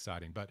pretty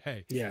exciting. But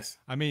hey,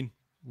 I mean,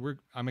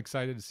 I'm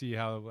excited to see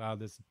how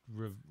this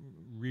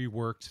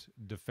reworked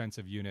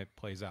defensive unit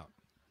plays out.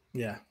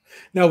 Yeah.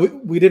 Now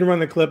we didn't run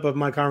the clip of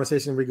my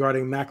conversation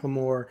regarding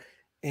McLemore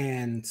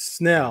and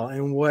Snell,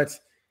 and what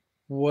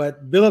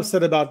Billups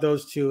said about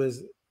those two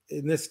is,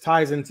 and this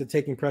ties into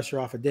taking pressure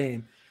off of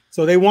Dame.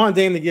 So they want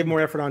Dame to give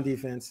more effort on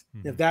defense.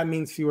 Mm-hmm. If that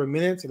means fewer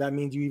minutes, if that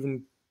means you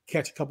even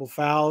catch a couple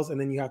fouls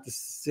and then you have to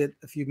sit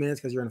a few minutes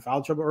because you're in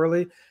foul trouble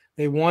early,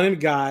 they wanted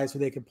guys who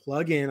they could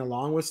plug in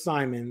along with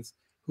Simons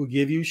who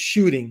give you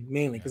shooting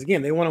mainly. Because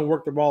again, they want to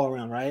work the ball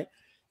around, right?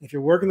 If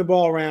you're working the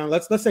ball around,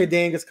 let's say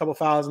Dame gets a couple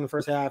fouls in the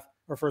first half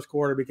or first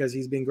quarter because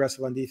he's being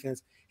aggressive on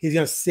defense. He's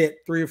going to sit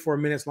 3 or 4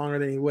 minutes longer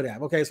than he would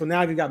have. Okay, so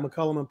now you've got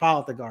McCollum and Powell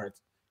at the guards.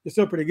 You're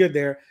still pretty good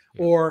there.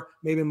 Yeah. Or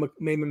maybe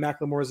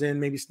McLemore's in,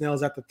 maybe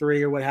Snell's at the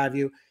 3 or what have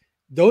you.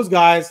 Those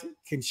guys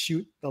can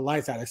shoot the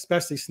lights out,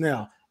 especially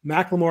Snell.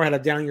 McLemore had a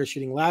down year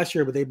shooting last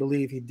year, but they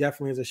believe he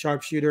definitely is a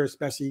sharpshooter,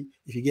 especially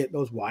if you get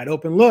those wide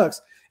open looks.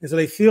 And so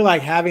they feel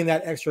like having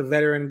that extra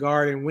veteran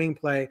guard and wing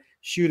play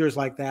shooters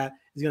like that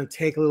is going to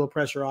take a little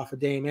pressure off of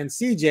Dame and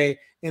CJ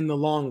in the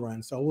long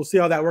run. So we'll see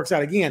how that works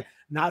out. Again,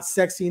 not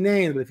sexy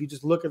names, but if you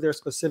just look at their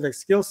specific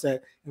skill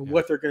set and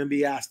what they're going to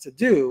be asked to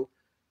do,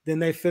 then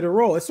they fit a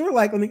role. It's sort of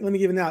like, let me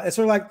give it now. It's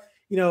sort of like,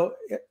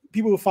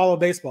 people who follow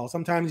baseball.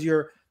 Sometimes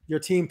your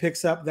team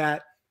picks up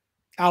that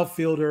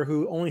outfielder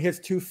who only hits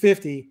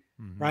 250,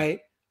 right?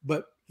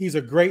 But he's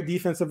a great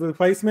defensive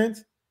replacement,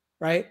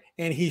 right?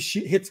 And he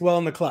hits well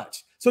in the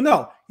clutch. So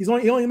no, he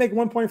only make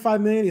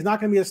 1.5 million. He's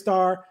not going to be a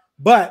star,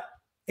 but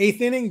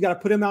 8th inning, you got to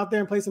put him out there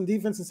and play some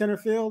defense in center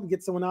field,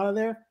 get someone out of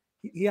there.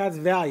 He adds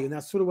value, and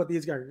that's sort of what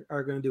these guys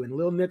are going to do. In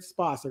little niche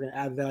spots, they're going to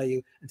add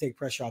value and take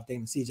pressure off Dame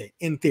and CJ,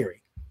 in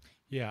theory.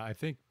 Yeah, I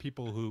think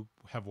people who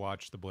have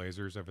watched the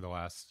Blazers over the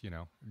last,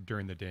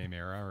 during the Dame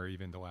era or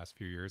even the last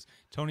few years,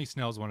 Tony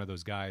Snell's one of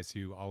those guys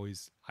who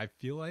always, I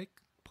feel like,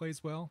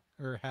 plays well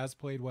or has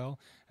played well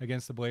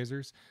against the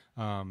Blazers.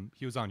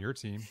 He was on your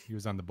team. He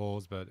was on the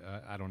Bulls, but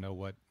I don't know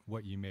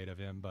what you made of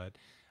him. But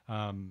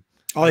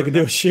all he could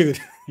do is shoot.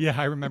 Yeah,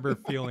 I remember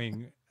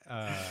feeling,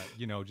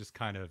 just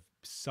kind of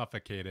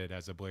suffocated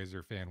as a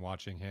Blazer fan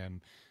watching him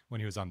when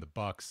he was on the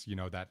Bucks,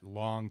 that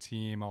long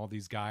team, all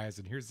these guys.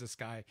 And here's this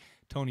guy,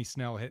 Tony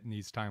Snell, hitting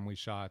these timely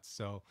shots.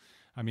 So,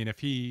 I mean, if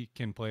he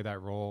can play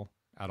that role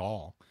at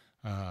all,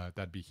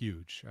 that'd be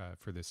huge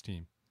for this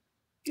team.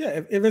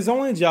 Yeah, if his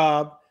only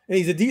job, and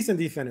he's a decent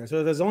defender, so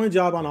if his only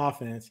job on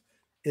offense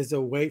is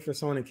to wait for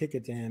someone to kick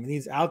it to him, and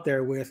he's going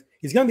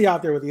to be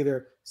out there with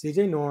either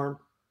CJ Norm,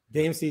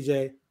 Dame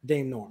CJ,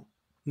 Dame Norm,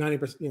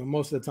 90%,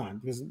 most of the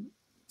time, because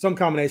some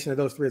combination of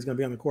those three is going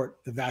to be on the court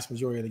the vast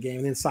majority of the game.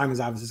 And then Simon's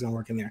obviously going to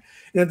work in there.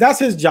 And if that's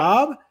his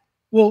job,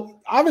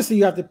 well, obviously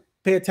you have to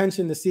pay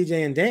attention to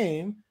CJ and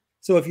Dame.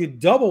 So if you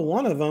double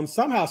one of them,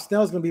 somehow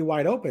Snell's going to be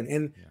wide open.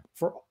 And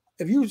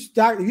if you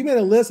made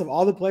a list of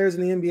all the players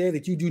in the NBA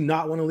that you do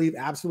not want to leave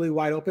absolutely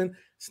wide open,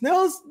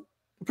 Snell's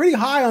pretty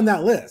high on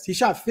that list. He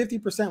shot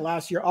 50%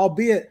 last year,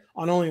 albeit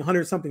on only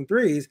 100-something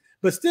threes,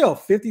 but still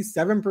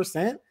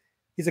 57%.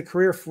 He's a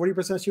career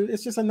 40% shooter.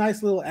 It's just a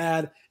nice little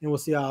ad, and we'll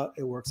see how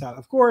it works out.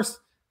 Of course,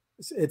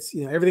 it's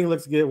everything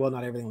looks good. Well,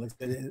 not everything looks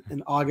good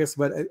in August,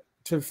 but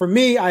for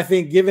me, I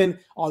think given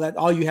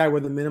all you had were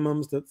the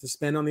minimums to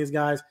spend on these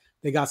guys,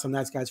 they got some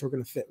nice guys who are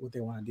going to fit what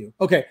they want to do.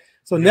 Okay,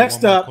 so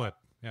next up,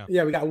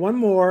 we got one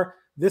more.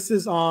 This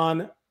is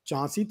on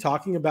Chauncey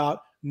talking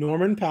about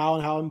Norman Powell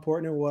and how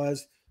important it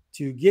was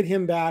to get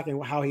him back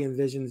and how he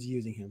envisions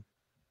using him.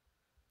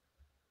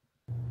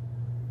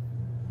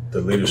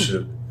 The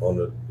leadership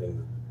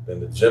in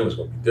the gym is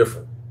going to be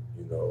different,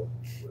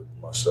 with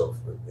myself,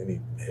 with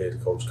any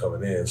head coach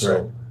coming in.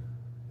 So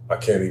I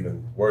can't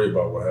even worry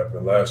about what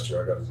happened last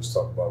year. I got to just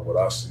talk about what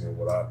I see and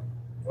what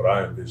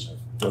I envision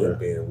him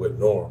being with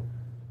Norm.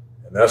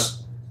 And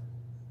that's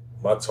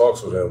my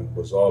talks with him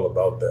was all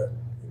about that,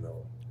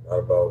 not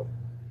about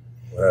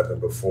what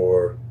happened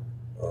before,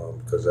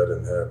 because that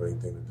didn't have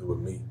anything to do with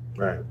me.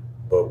 Right.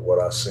 But what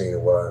I seen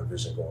and what I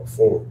envision going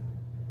forward.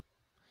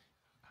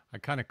 I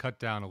kind of cut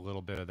down a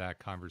little bit of that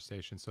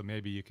conversation, so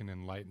maybe you can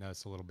enlighten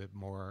us a little bit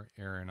more,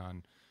 Aaron,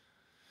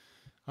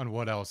 on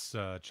what else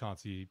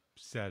Chauncey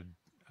said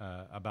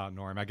about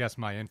Norm. I guess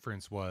my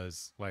inference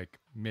was like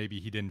maybe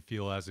he didn't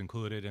feel as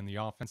included in the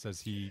offense as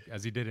he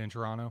did in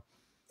Toronto.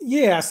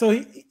 Yeah, so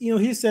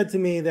he said to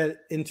me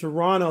that in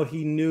Toronto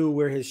he knew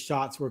where his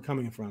shots were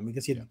coming from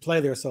because he'd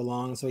played there so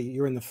long. So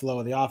you're in the flow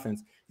of the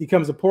offense. He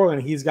comes to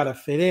Portland, he's got to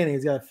fit in.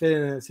 He's got to fit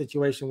in a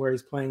situation where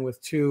he's playing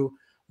with two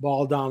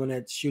ball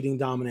dominant, shooting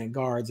dominant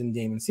guards in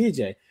Dame and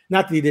CJ.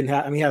 Not that he didn't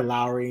have. I mean, he had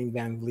Lowry and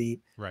Van Vliet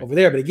over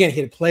there, but again,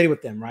 he had played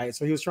with them, right?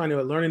 So he was trying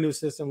to learn a new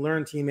system,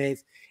 learn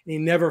teammates, and he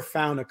never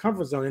found a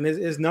comfort zone. And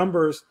his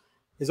numbers,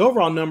 his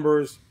overall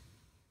numbers,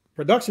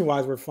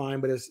 production-wise, were fine,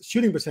 but his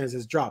shooting percentage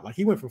has dropped. Like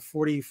he went from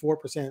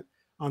 44%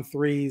 on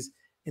threes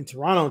in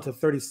Toronto to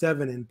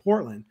 37% in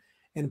Portland.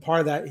 And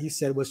part of that, he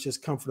said, was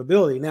just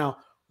comfortability. Now,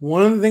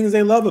 one of the things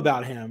they love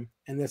about him,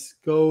 and this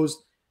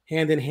goes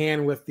hand in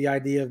hand with the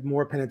idea of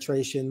more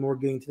penetration, more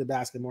getting to the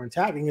basket, more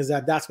attacking, is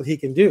that that's what he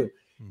can do.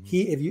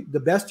 Mm-hmm. The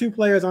best two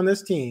players on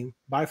this team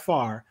by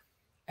far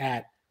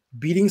at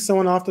beating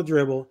someone off the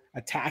dribble,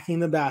 attacking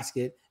the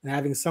basket, and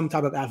having some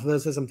type of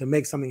athleticism to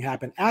make something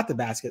happen at the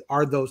basket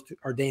are those two,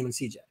 are Dame and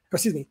CJ. Or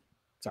excuse me,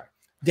 sorry,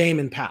 Dame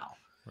and Powell.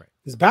 Right.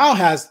 Because Powell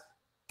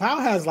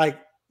has like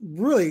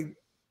really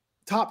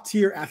top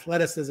tier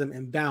athleticism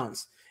and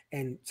bounce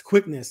and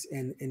quickness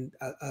and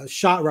a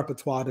shot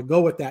repertoire to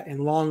go with that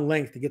and long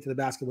length to get to the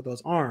basket with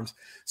those arms.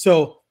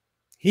 So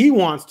he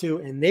wants to,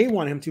 and they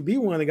want him to be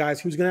one of the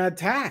guys who's going to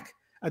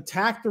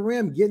attack the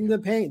rim, get in the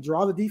paint,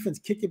 draw the defense,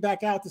 kick it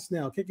back out to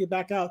Snell, kick it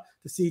back out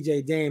to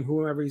CJ, Dame,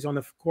 whoever he's on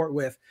the court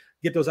with,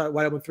 get those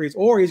wide open threes,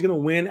 or he's going to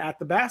win at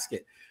the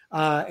basket.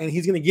 And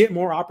he's going to get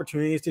more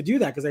opportunities to do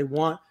that because they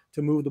want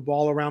to move the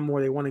ball around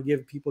more. They want to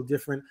give people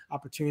different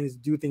opportunities to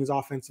do things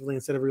offensively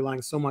instead of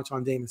relying so much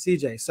on Dame and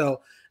CJ. So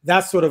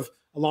that's sort of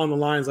along the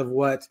lines of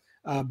what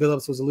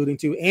Billups was alluding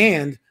to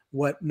and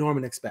what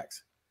Norman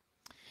expects.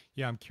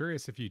 Yeah, I'm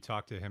curious if you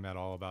talked to him at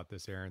all about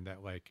this, Aaron,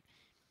 that like,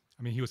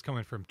 I mean, he was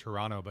coming from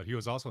Toronto, but he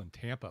was also in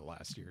Tampa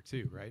last year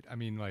too, right? I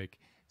mean, like,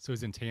 so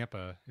he's in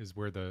Tampa is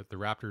where the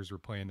Raptors were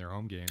playing their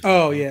home games.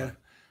 Oh, yeah.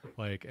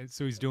 Like,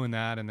 so he's doing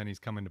that, and then he's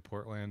coming to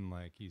Portland.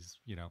 Like, he's,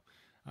 you know,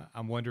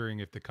 I'm wondering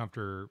if the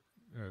comfortability,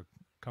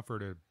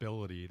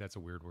 that's a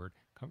weird word,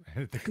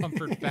 the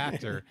comfort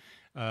factor,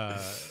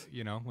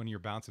 you know, when you're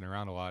bouncing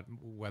around a lot,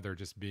 whether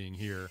just being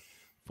here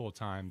full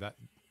time, that,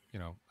 you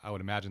know, I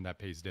would imagine that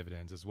pays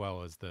dividends, as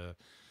well as the,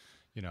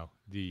 you know,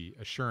 the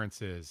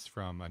assurances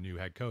from a new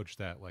head coach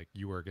that like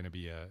you are going to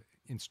be a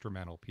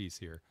instrumental piece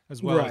here,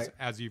 as well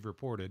as you've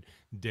reported,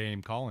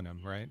 Dame calling him,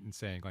 right, and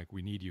saying like,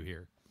 we need you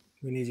here.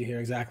 We need you here.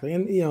 Exactly.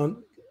 And, you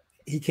know,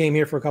 he came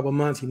here for a couple of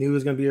months. He knew he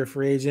was going to be a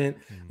free agent.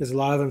 Mm-hmm. There's a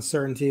lot of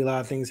uncertainty, a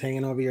lot of things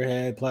hanging over your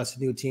head, plus a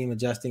new team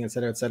adjusting, et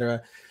cetera, et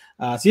cetera.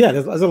 So yeah,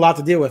 there's a lot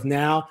to deal with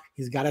now.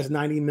 He's got his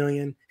 $90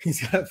 million. He's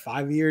got a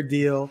 5-year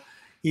deal.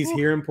 He's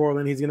here in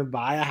Portland. He's going to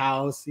buy a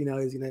house. You know,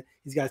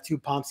 he's got 2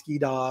 Pomsky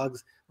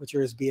dogs, which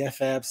are his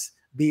BFFs.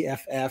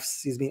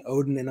 He's being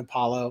Odin and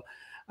Apollo.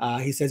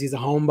 He says he's a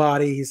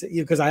homebody. He said,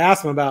 because I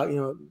asked him about, you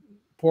know,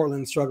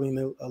 Portland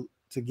struggling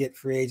to get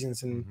free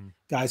agents and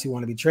guys who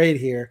want to be traded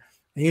here.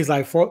 And he's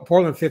like,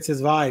 Portland fits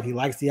his vibe. He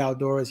likes the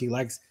outdoors. He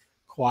likes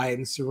quiet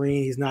and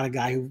serene. He's not a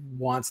guy who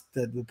wants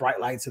the bright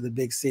lights of the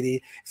big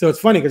city. So it's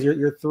funny because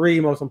your 3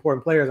 most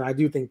important players, and I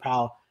do think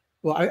Powell,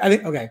 well, I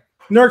think, okay,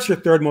 Nurk's your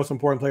 3rd most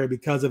important player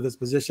because of this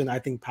position. I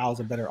think Powell's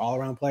a better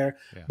all-around player.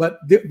 Yeah. But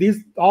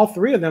all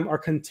 3 of them are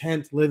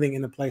content living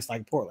in a place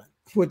like Portland,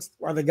 which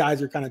are the guys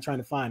you're kind of trying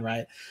to find,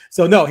 right?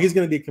 So, no, he's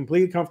going to be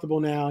completely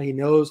comfortable now. He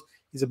knows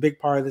he's a big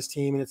part of this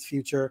team and its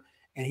future,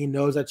 and he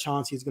knows that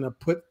Chauncey's going to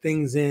put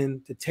things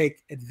in to take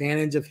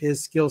advantage of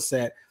his skill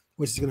set,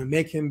 which is going to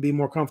make him be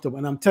more comfortable.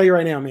 And I'm telling you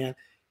right now, man,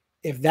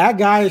 if that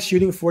guy is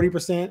shooting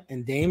 40%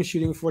 and Dame's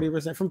shooting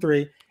 40% from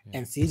 3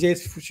 and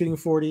CJ's shooting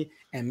 40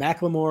 and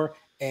McLemore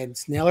and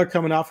Snell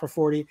coming out for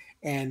 40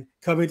 and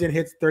Covington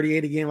hits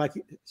 38 again, like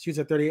he shoots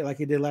at 38 like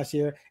he did last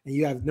year, and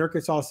you have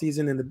Nurkic all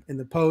season in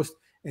the post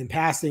and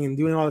passing and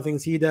doing all the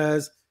things he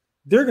does,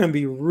 they're going to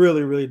be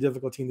really, really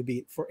difficult team to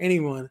beat for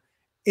anyone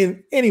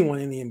in the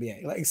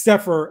NBA, like,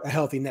 except for a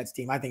healthy Nets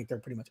team. I think they're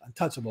pretty much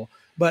untouchable.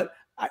 But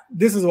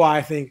this is why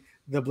I think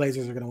the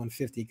Blazers are going to win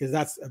 50, because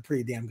that's a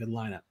pretty damn good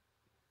lineup.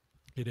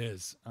 It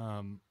is.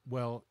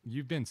 Well,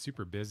 you've been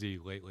super busy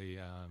lately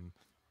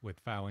with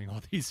filing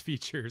all these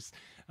features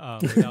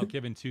without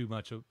giving too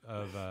much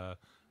of the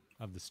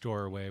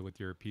store away with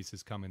your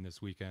pieces coming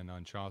this weekend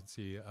on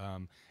Chauncey.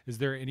 Is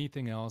there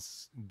anything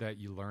else that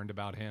you learned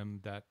about him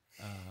that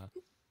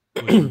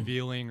was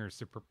revealing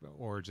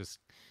or just,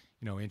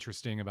 you know,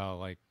 interesting about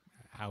like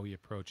how he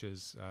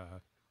approaches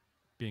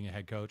being a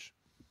head coach?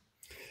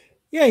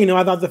 Yeah, you know,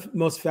 I thought the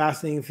most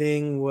fascinating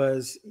thing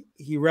was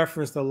he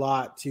referenced a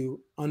lot to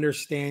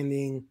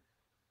understanding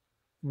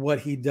what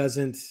he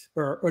doesn't,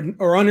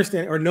 or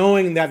understand, or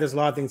knowing that there's a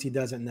lot of things he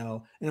doesn't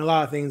know, and a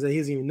lot of things that he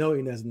doesn't even know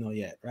he doesn't know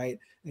yet, right?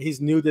 And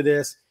he's new to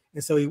this,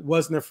 and so he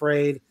wasn't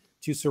afraid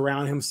to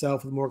surround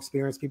himself with more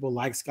experienced people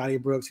like Scotty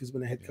Brooks, who's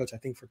been a head coach, I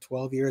think, for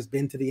 12 years,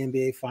 been to the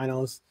NBA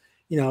finals.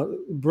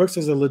 Brooks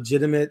is a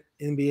legitimate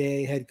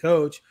NBA head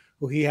coach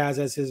who he has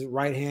as his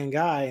right-hand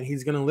guy, and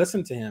he's going to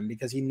listen to him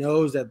because he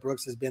knows that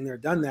Brooks has been there,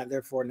 done that.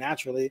 Therefore,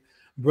 naturally,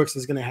 Brooks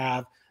is going to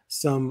have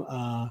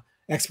some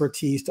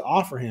expertise to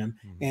offer him.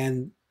 Mm-hmm.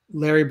 And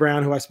Larry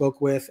Brown, who I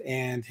spoke with,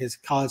 and his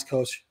college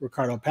coach,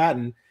 Ricardo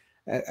Patton,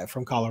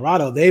 from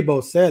Colorado, they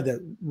both said that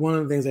one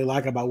of the things they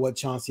like about what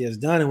Chauncey has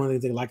done, and one of the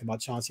things they like about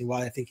Chauncey,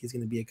 why I think he's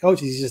going to be a coach,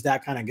 is he's just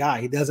that kind of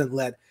guy. He doesn't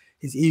let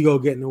his ego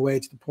get in the way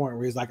to the point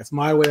where he's like, it's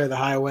my way or the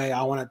highway.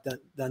 I want it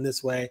done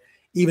this way.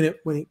 Even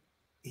when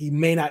he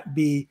may not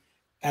be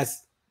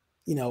as,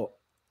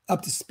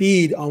 up to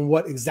speed on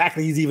what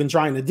exactly he's even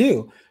trying to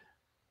do.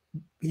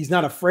 He's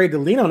not afraid to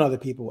lean on other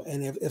people.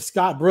 And if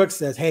Scott Brooks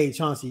says, hey,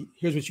 Chauncey,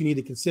 here's what you need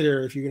to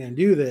consider if you're going to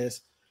do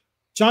this,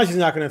 Chauncey's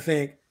not going to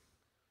think,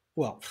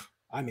 well,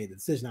 I made the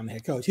decision. I'm the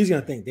head coach. He's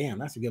going to think, damn,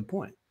 that's a good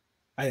point.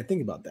 I didn't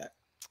think about that.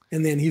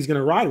 And then he's going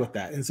to ride with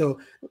that. And so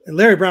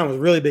Larry Brown was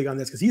really big on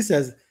this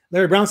because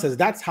Larry Brown says,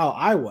 that's how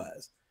I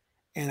was.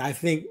 And I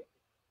think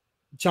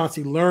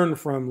Chauncey learned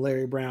from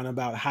Larry Brown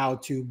about how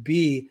to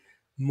be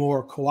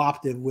more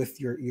cooperative with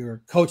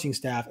your coaching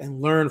staff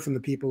and learn from the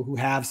people who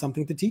have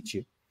something to teach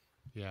you.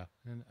 Yeah.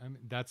 And I mean,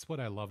 that's what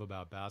I love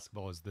about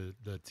basketball is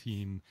the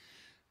team,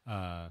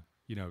 the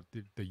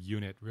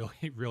unit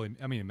really,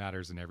 I mean, it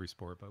matters in every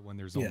sport, but when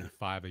there's only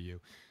 5 of you,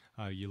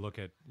 you look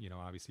at,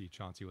 obviously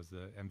Chauncey was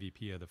the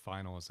MVP of the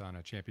finals on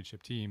a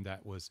championship team.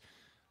 That was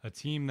a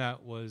team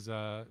that was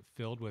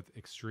filled with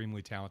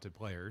extremely talented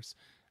players.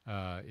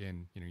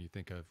 You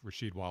think of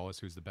Rasheed Wallace,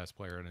 who's the best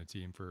player on a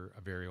team for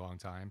a very long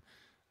time.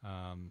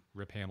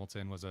 Rip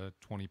Hamilton was a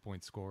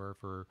 20-point scorer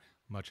for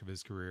much of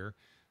his career.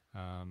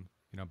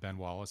 Ben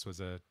Wallace was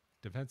a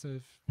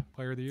defensive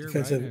player of the year,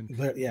 right?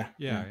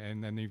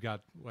 And then you've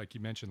got, like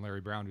you mentioned,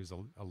 Larry Brown, who's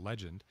a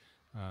legend.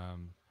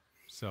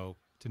 So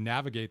to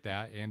navigate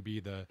that and be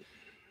the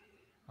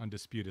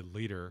undisputed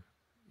leader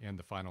and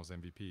the finals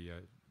MVP,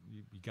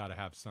 you got to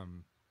have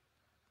some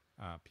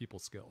people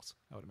skills,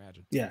 I would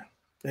imagine. Yeah,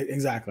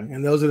 exactly.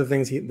 And those are the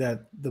things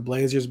that the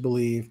Blazers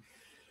believe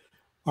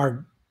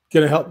are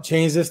going to help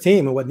change this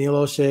team, and what Neil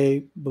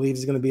O'Shea believes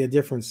is going to be a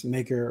difference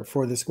maker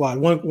for the squad.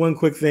 One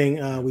quick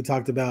thing we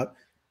talked about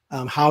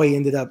how he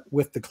ended up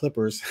with the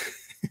Clippers.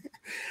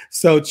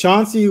 So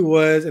Chauncey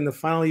was in the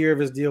final year of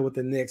his deal with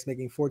the Knicks,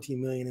 making $14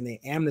 million, and they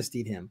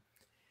amnestied him,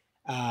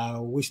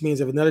 which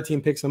means if another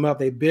team picks him up,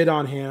 they bid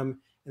on him,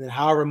 and then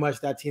however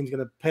much that team's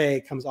going to pay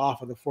comes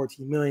off of the $14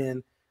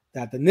 million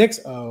that the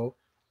Knicks owe.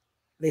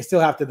 They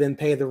still have to then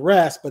pay the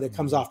rest, but it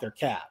comes off their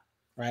cap,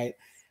 right?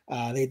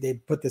 They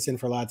put this in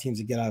for a lot of teams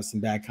to get out of some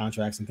bad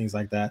contracts and things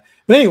like that.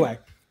 But anyway,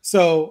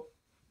 so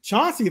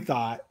Chauncey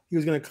thought he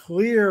was going to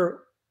clear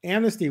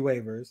amnesty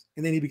waivers,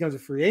 and then he becomes a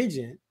free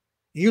agent.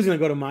 He was going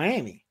to go to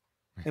Miami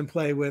and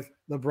play with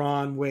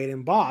LeBron, Wade,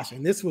 and Bosh.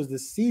 And this was the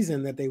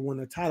season that they won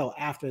the title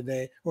after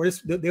they would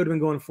have been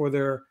going for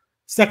their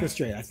second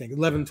straight, I think.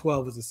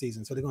 11-12 was the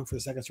season. So they're going for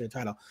the second straight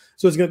title.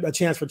 So it's a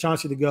chance for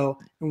Chauncey to go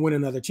and win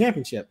another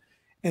championship.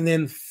 And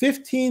then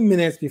 15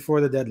 minutes before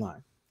the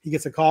deadline, he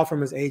gets a call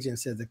from his agent and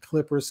said, the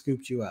Clippers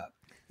scooped you up.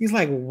 He's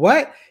like,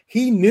 what?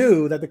 He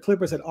knew that the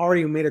Clippers had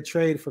already made a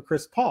trade for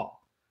Chris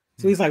Paul.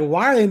 So he's like,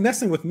 why are they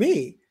messing with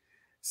me?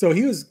 So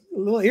he was a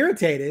little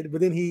irritated, but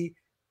then he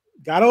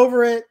got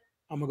over it.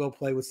 I'm going to go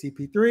play with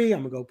CP3.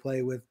 I'm going to go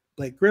play with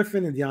Blake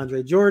Griffin and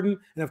DeAndre Jordan.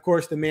 And of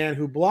course, the man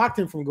who blocked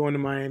him from going to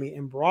Miami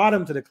and brought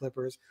him to the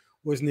Clippers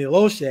was Neil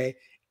O'Shea.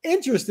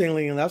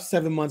 Interestingly enough,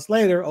 7 months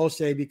later,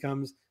 O'Shea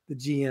becomes the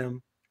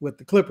GM with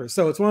the Clippers.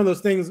 So it's one of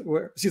those things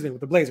with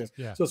the Blazers.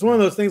 Yeah. So it's one of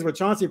those things where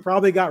Chauncey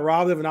probably got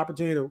robbed of an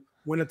opportunity to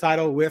win a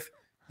title with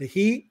the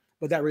Heat,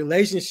 but that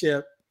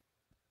relationship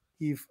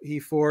he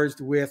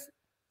forged with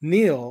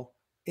Neil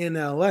in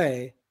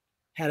LA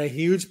had a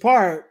huge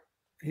part.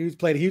 He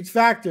played a huge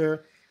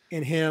factor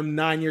in him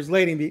 9 years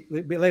later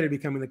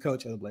becoming the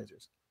coach of the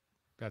Blazers.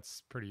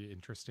 That's pretty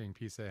interesting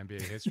piece of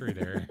NBA history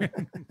there.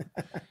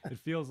 It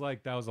feels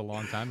like that was a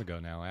long time ago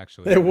now,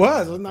 actually. It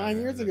was 9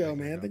 years ago,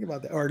 man. Think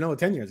about that. Or no,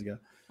 10 years ago.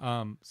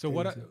 So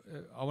what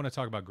I want to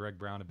talk about Greg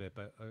Brown a bit,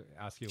 but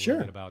ask you a little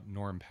bit about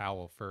Norm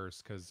Powell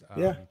first, because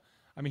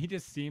I mean, he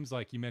just seems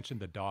like, you mentioned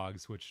the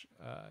dogs, which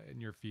in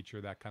your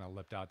feature that kind of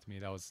leapt out to me.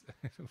 That was,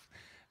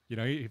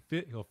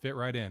 he'll fit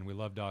right in. We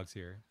love dogs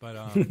here, but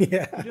he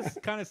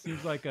just kind of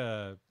seems like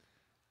a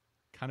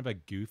kind of a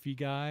goofy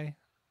guy.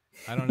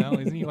 I don't know.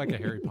 Isn't he like a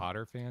Harry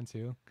Potter fan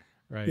too?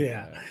 Right.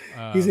 Yeah.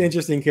 He's an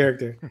interesting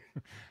character.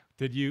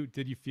 Did you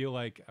feel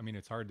like, I mean,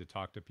 it's hard to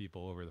talk to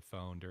people over the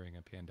phone during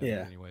a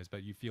pandemic anyways,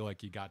 but you feel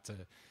like you got to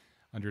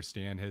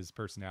understand his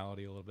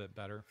personality a little bit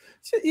better?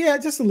 Yeah,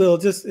 just a little,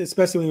 just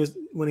especially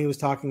when he was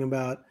talking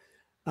about,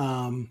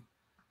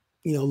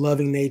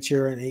 loving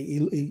nature, and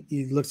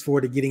he looks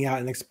forward to getting out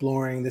and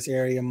exploring this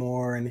area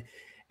more.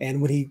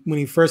 And when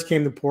he first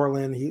came to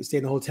Portland, he stayed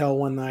in a hotel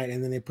one night,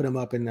 and then they put him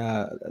up in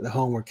the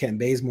home where Kent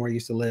Bazemore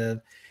used to live.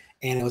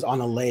 and it was on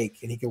a lake,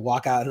 and he could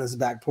walk out on his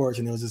back porch,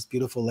 and there was this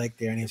beautiful lake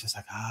there, and he was just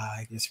like,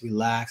 I can just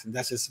relax, and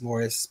that's just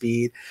more his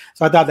speed.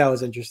 So I thought that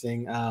was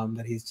interesting,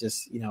 that he's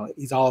just,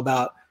 he's all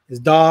about his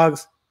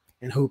dogs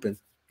and hooping.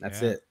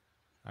 That's it.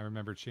 I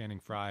remember Channing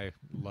Frye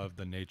loved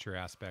the nature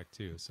aspect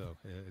too, so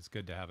it's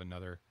good to have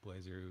another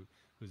Blazer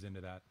who's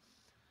into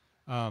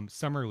that.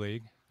 Summer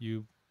League,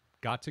 you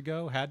got to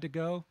go, had to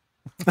go.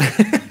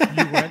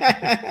 You went?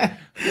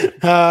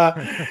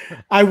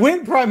 I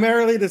went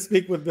primarily to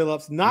speak with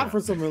Billups, not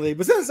for Summer League,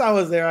 but since I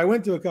was there, I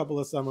went to a couple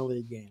of Summer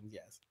League games.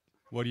 Yes.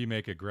 What do you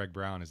make of Greg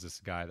Brown? Is this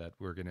a guy that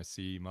we're going to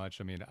see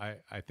much? I mean,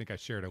 I think I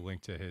shared a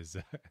link to his.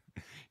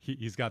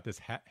 He's got this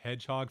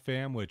hedgehog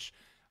fam, which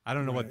I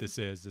don't know what this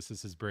is. This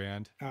is his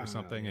brand or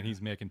something, and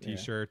he's making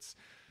T-shirts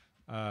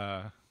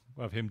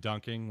of him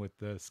dunking with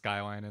the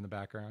skyline in the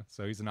background.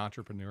 So he's an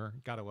entrepreneur.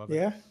 Gotta love it.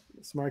 Yeah,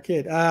 smart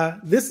kid.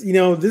 This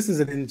this is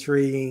an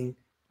intriguing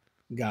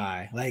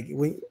guy. Like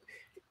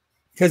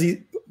because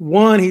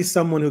he's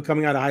someone who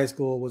coming out of high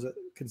school was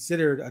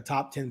considered a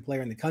top 10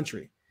 player in the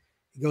country.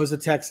 He goes to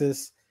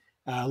Texas.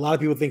 A lot of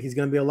people think he's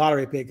going to be a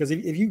lottery pick because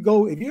if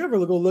you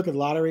ever go look at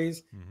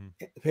lotteries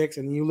picks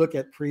and you look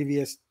at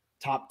previous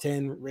top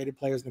 10 rated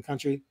players in the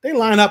country, they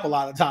line up a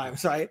lot of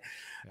times, right?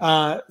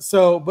 But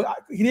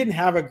he didn't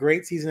have a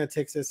great season at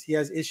Texas. He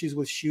has issues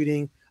with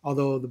shooting,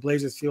 although the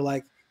Blazers feel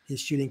like his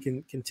shooting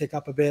can tick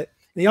up a bit.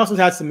 And he also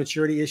had some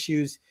maturity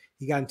issues.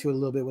 He got into it a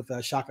little bit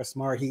with Shaka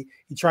Smart. He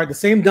tried the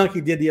same dunk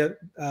he did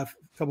a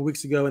couple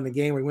weeks ago in the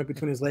game where he went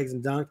between his legs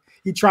and dunked.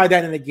 He tried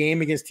that in the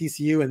game against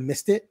TCU and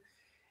missed it.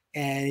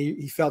 And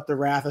he felt the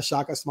wrath of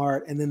Shaka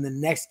Smart. And then the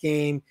next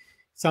game,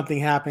 something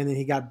happened and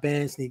he got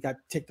benched and he got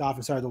ticked off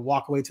and started to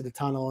walk away to the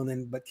tunnel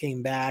but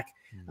came back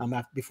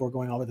before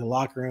going all the way to the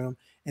locker room.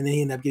 And then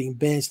he ended up getting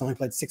benched and only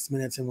played 6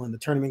 minutes in one of the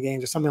tournament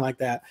games or something like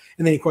that.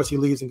 And then, of course, he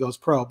leaves and goes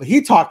pro. But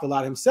he talked a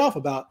lot himself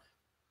about,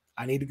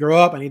 I need to grow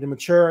up, I need to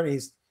mature. And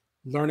he's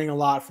learning a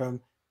lot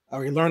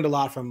he learned a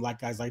lot from like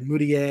guys like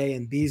Moutier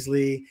and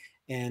Beasley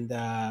and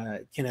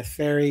Kenneth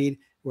Farid,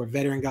 who are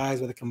veteran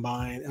guys with a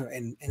combined,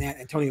 and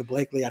Antonio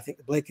Blakeney, I think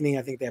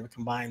they have a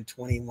combined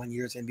 21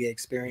 years NBA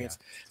experience.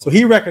 So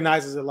he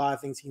recognizes a lot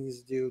of things he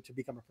needs to do to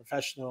become a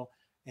professional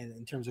and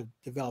in terms of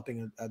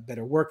developing a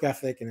better work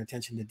ethic and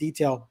attention to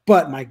detail.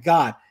 But my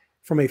God,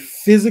 from a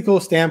physical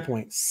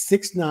standpoint,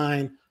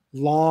 6'9",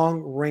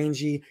 long,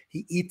 rangy,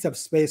 he eats up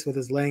space with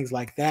his legs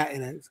like that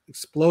and an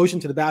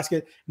explosion to the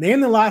basket. Name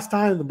the last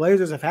time the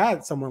Blazers have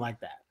had someone like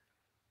that.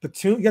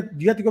 Batum,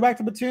 you have to go back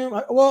to Batum?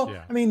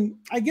 I mean,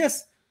 I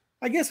guess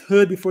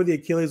Hood before the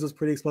Achilles was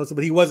pretty explosive,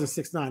 but he wasn't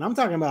 6'9". I'm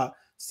talking about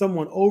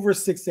someone over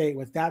 6'8"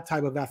 with that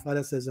type of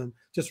athleticism,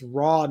 just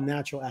raw,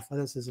 natural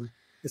athleticism.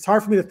 It's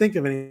hard for me to think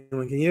of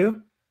anyone. Can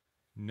you?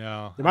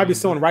 No. There might be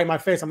someone right in my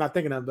face I'm not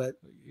thinking of, but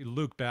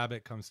Luke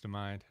Babbitt comes to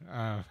mind.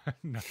 No,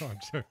 I'm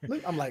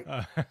joking. I'm like,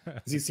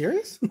 is he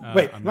serious?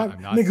 Wait, I'm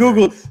not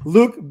Google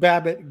Luke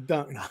Babbitt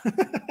dunk.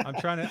 I'm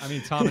trying to. I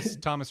mean,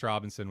 Thomas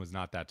Robinson was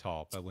not that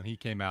tall, but when he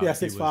came out,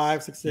 6'5",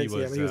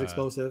 6'6". He was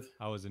explosive.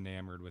 I was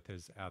enamored with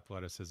his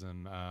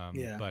athleticism.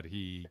 But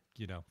he,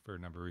 for a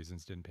number of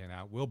reasons, didn't pan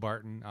out. Will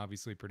Barton,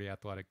 obviously, pretty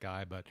athletic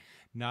guy, but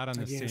not on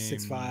the same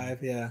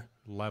 6'5",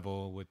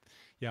 level with.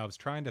 Yeah, I was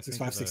trying to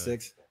 6'5",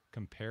 6'6".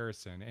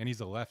 comparison, and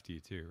he's a lefty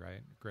too,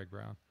 right? Greg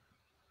Brown.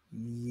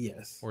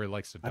 Yes. Or he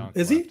likes to dunk.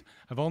 Is he?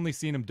 I've only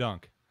seen him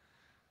dunk.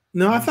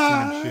 No,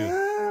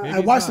 I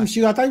watched him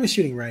shoot. I thought he was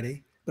shooting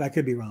righty, but I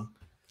could be wrong.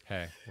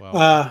 Hey,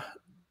 well,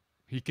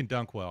 he can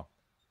dunk well.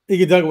 He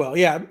can dunk well,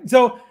 yeah.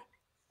 So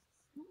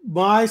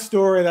my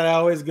story that I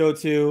always go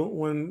to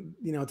when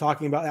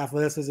talking about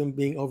athleticism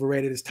being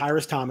overrated is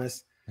Tyrus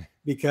Thomas,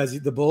 because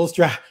the Bulls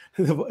draft.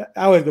 I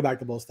always go back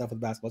to Bulls stuff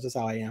with basketball. That's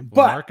just how I am.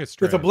 But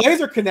there's a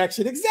Blazer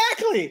connection.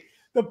 Exactly.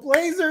 The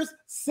Blazers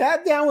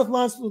sat down with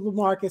lunch with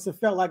LaMarcus and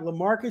felt like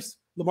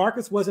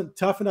LaMarcus wasn't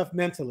tough enough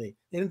mentally.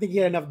 They didn't think he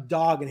had enough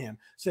dog in him.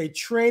 So they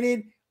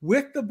traded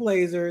with the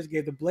Blazers,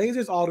 gave the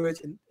Blazers Aldridge,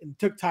 and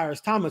took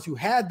Tyrus Thomas, who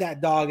had that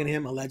dog in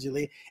him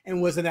allegedly,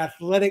 and was an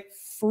athletic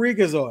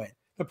freakazoid.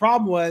 The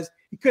problem was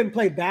he couldn't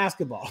play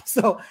basketball.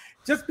 So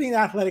just being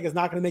athletic is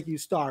not going to make you a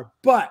star.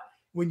 But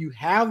when you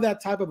have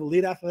that type of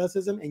elite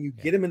athleticism and you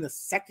get him in the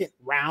second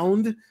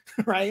round,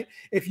 right?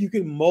 If you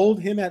can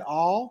mold him at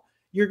all,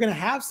 you're going to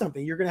have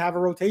something. You're going to have a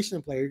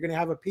rotation player. You're going to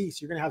have a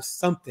piece. You're going to have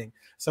something.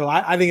 So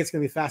I think it's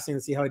going to be fascinating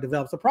to see how he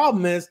develops. The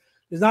problem is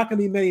there's not going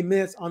to be many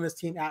minutes on this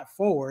team at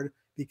forward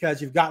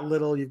because you've got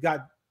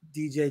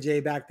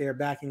DJJ back there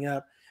backing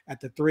up at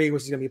the 3,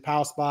 which is going to be a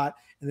Powell spot.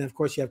 And then, of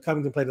course, you have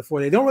Covington play the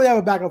 4. They don't really have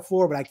a backup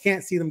 4, but I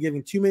can't see them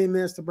giving too many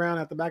minutes to Brown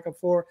at the backup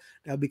 4.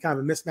 That would be kind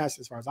of a mismatch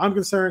as far as I'm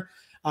concerned.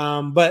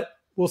 But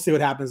we'll see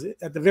what happens.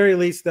 At the very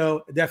least,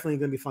 though, definitely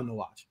going to be fun to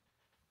watch.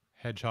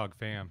 Hedgehog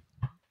fam.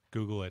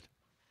 Google it.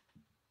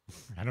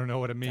 I don't know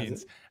what it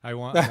means. I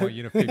want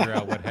you to figure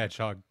out what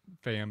hedgehog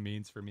fam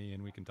means for me,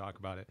 and we can talk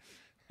about it.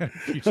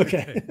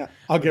 Okay.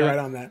 I'll get right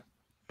on that.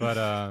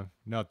 But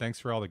no, thanks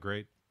for all the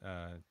great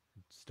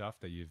stuff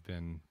that you've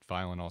been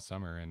filing all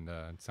summer. And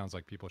it sounds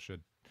like people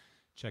should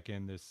check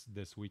in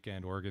this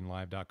weekend,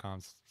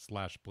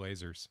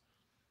 OregonLive.com/Blazers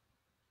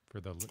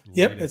the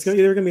Yep, latest. it's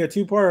either going to be a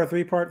 2-part or a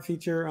 3-part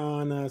feature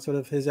on sort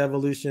of his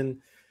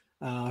evolution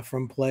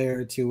from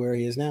player to where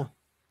he is now.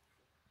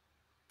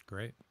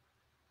 Great.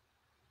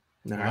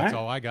 That's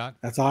all I got.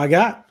 That's all I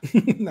got.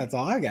 That's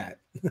all I got.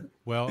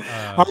 Well,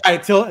 all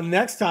right. Till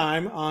next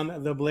time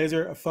on the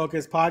Blazer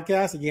Focus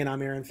podcast. Again,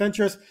 I'm Aaron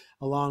Fentress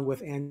along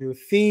with Andrew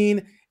Theen,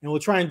 and we'll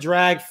try and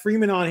drag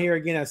Freeman on here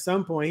again at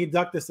some point. He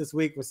ducked us this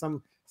week with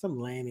some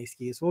lame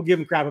excuse. We'll give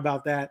him crap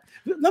about that.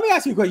 Let me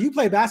ask you a question. You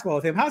play basketball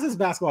with him. How's his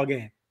basketball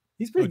game?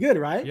 He's pretty good,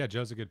 right? Yeah,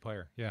 Joe's a good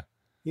player. Yeah.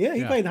 Yeah,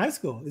 he played in high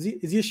school. Is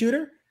he a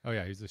shooter? Oh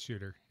yeah, he's a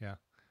shooter. Yeah.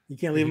 You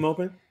can't leave him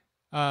open?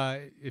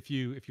 If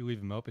you leave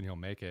him open, he'll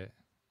make it.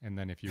 And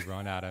then if you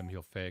run at him,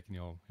 he'll fake and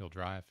he'll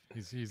drive.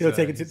 He'll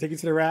take it to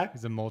the rack.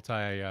 He's a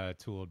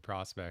multi-tooled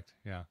prospect.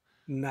 Yeah.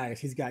 Nice.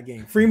 He's got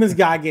game. Freeman's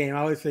got game. I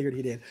always figured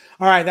he did.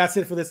 All right. That's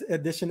it for this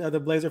edition of the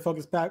Blazer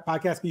Focus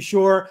podcast. Be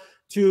sure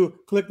to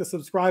click the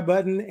subscribe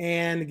button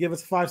and give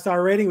us a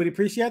 5-star rating. We'd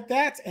appreciate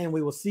that. And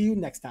we will see you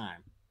next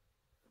time.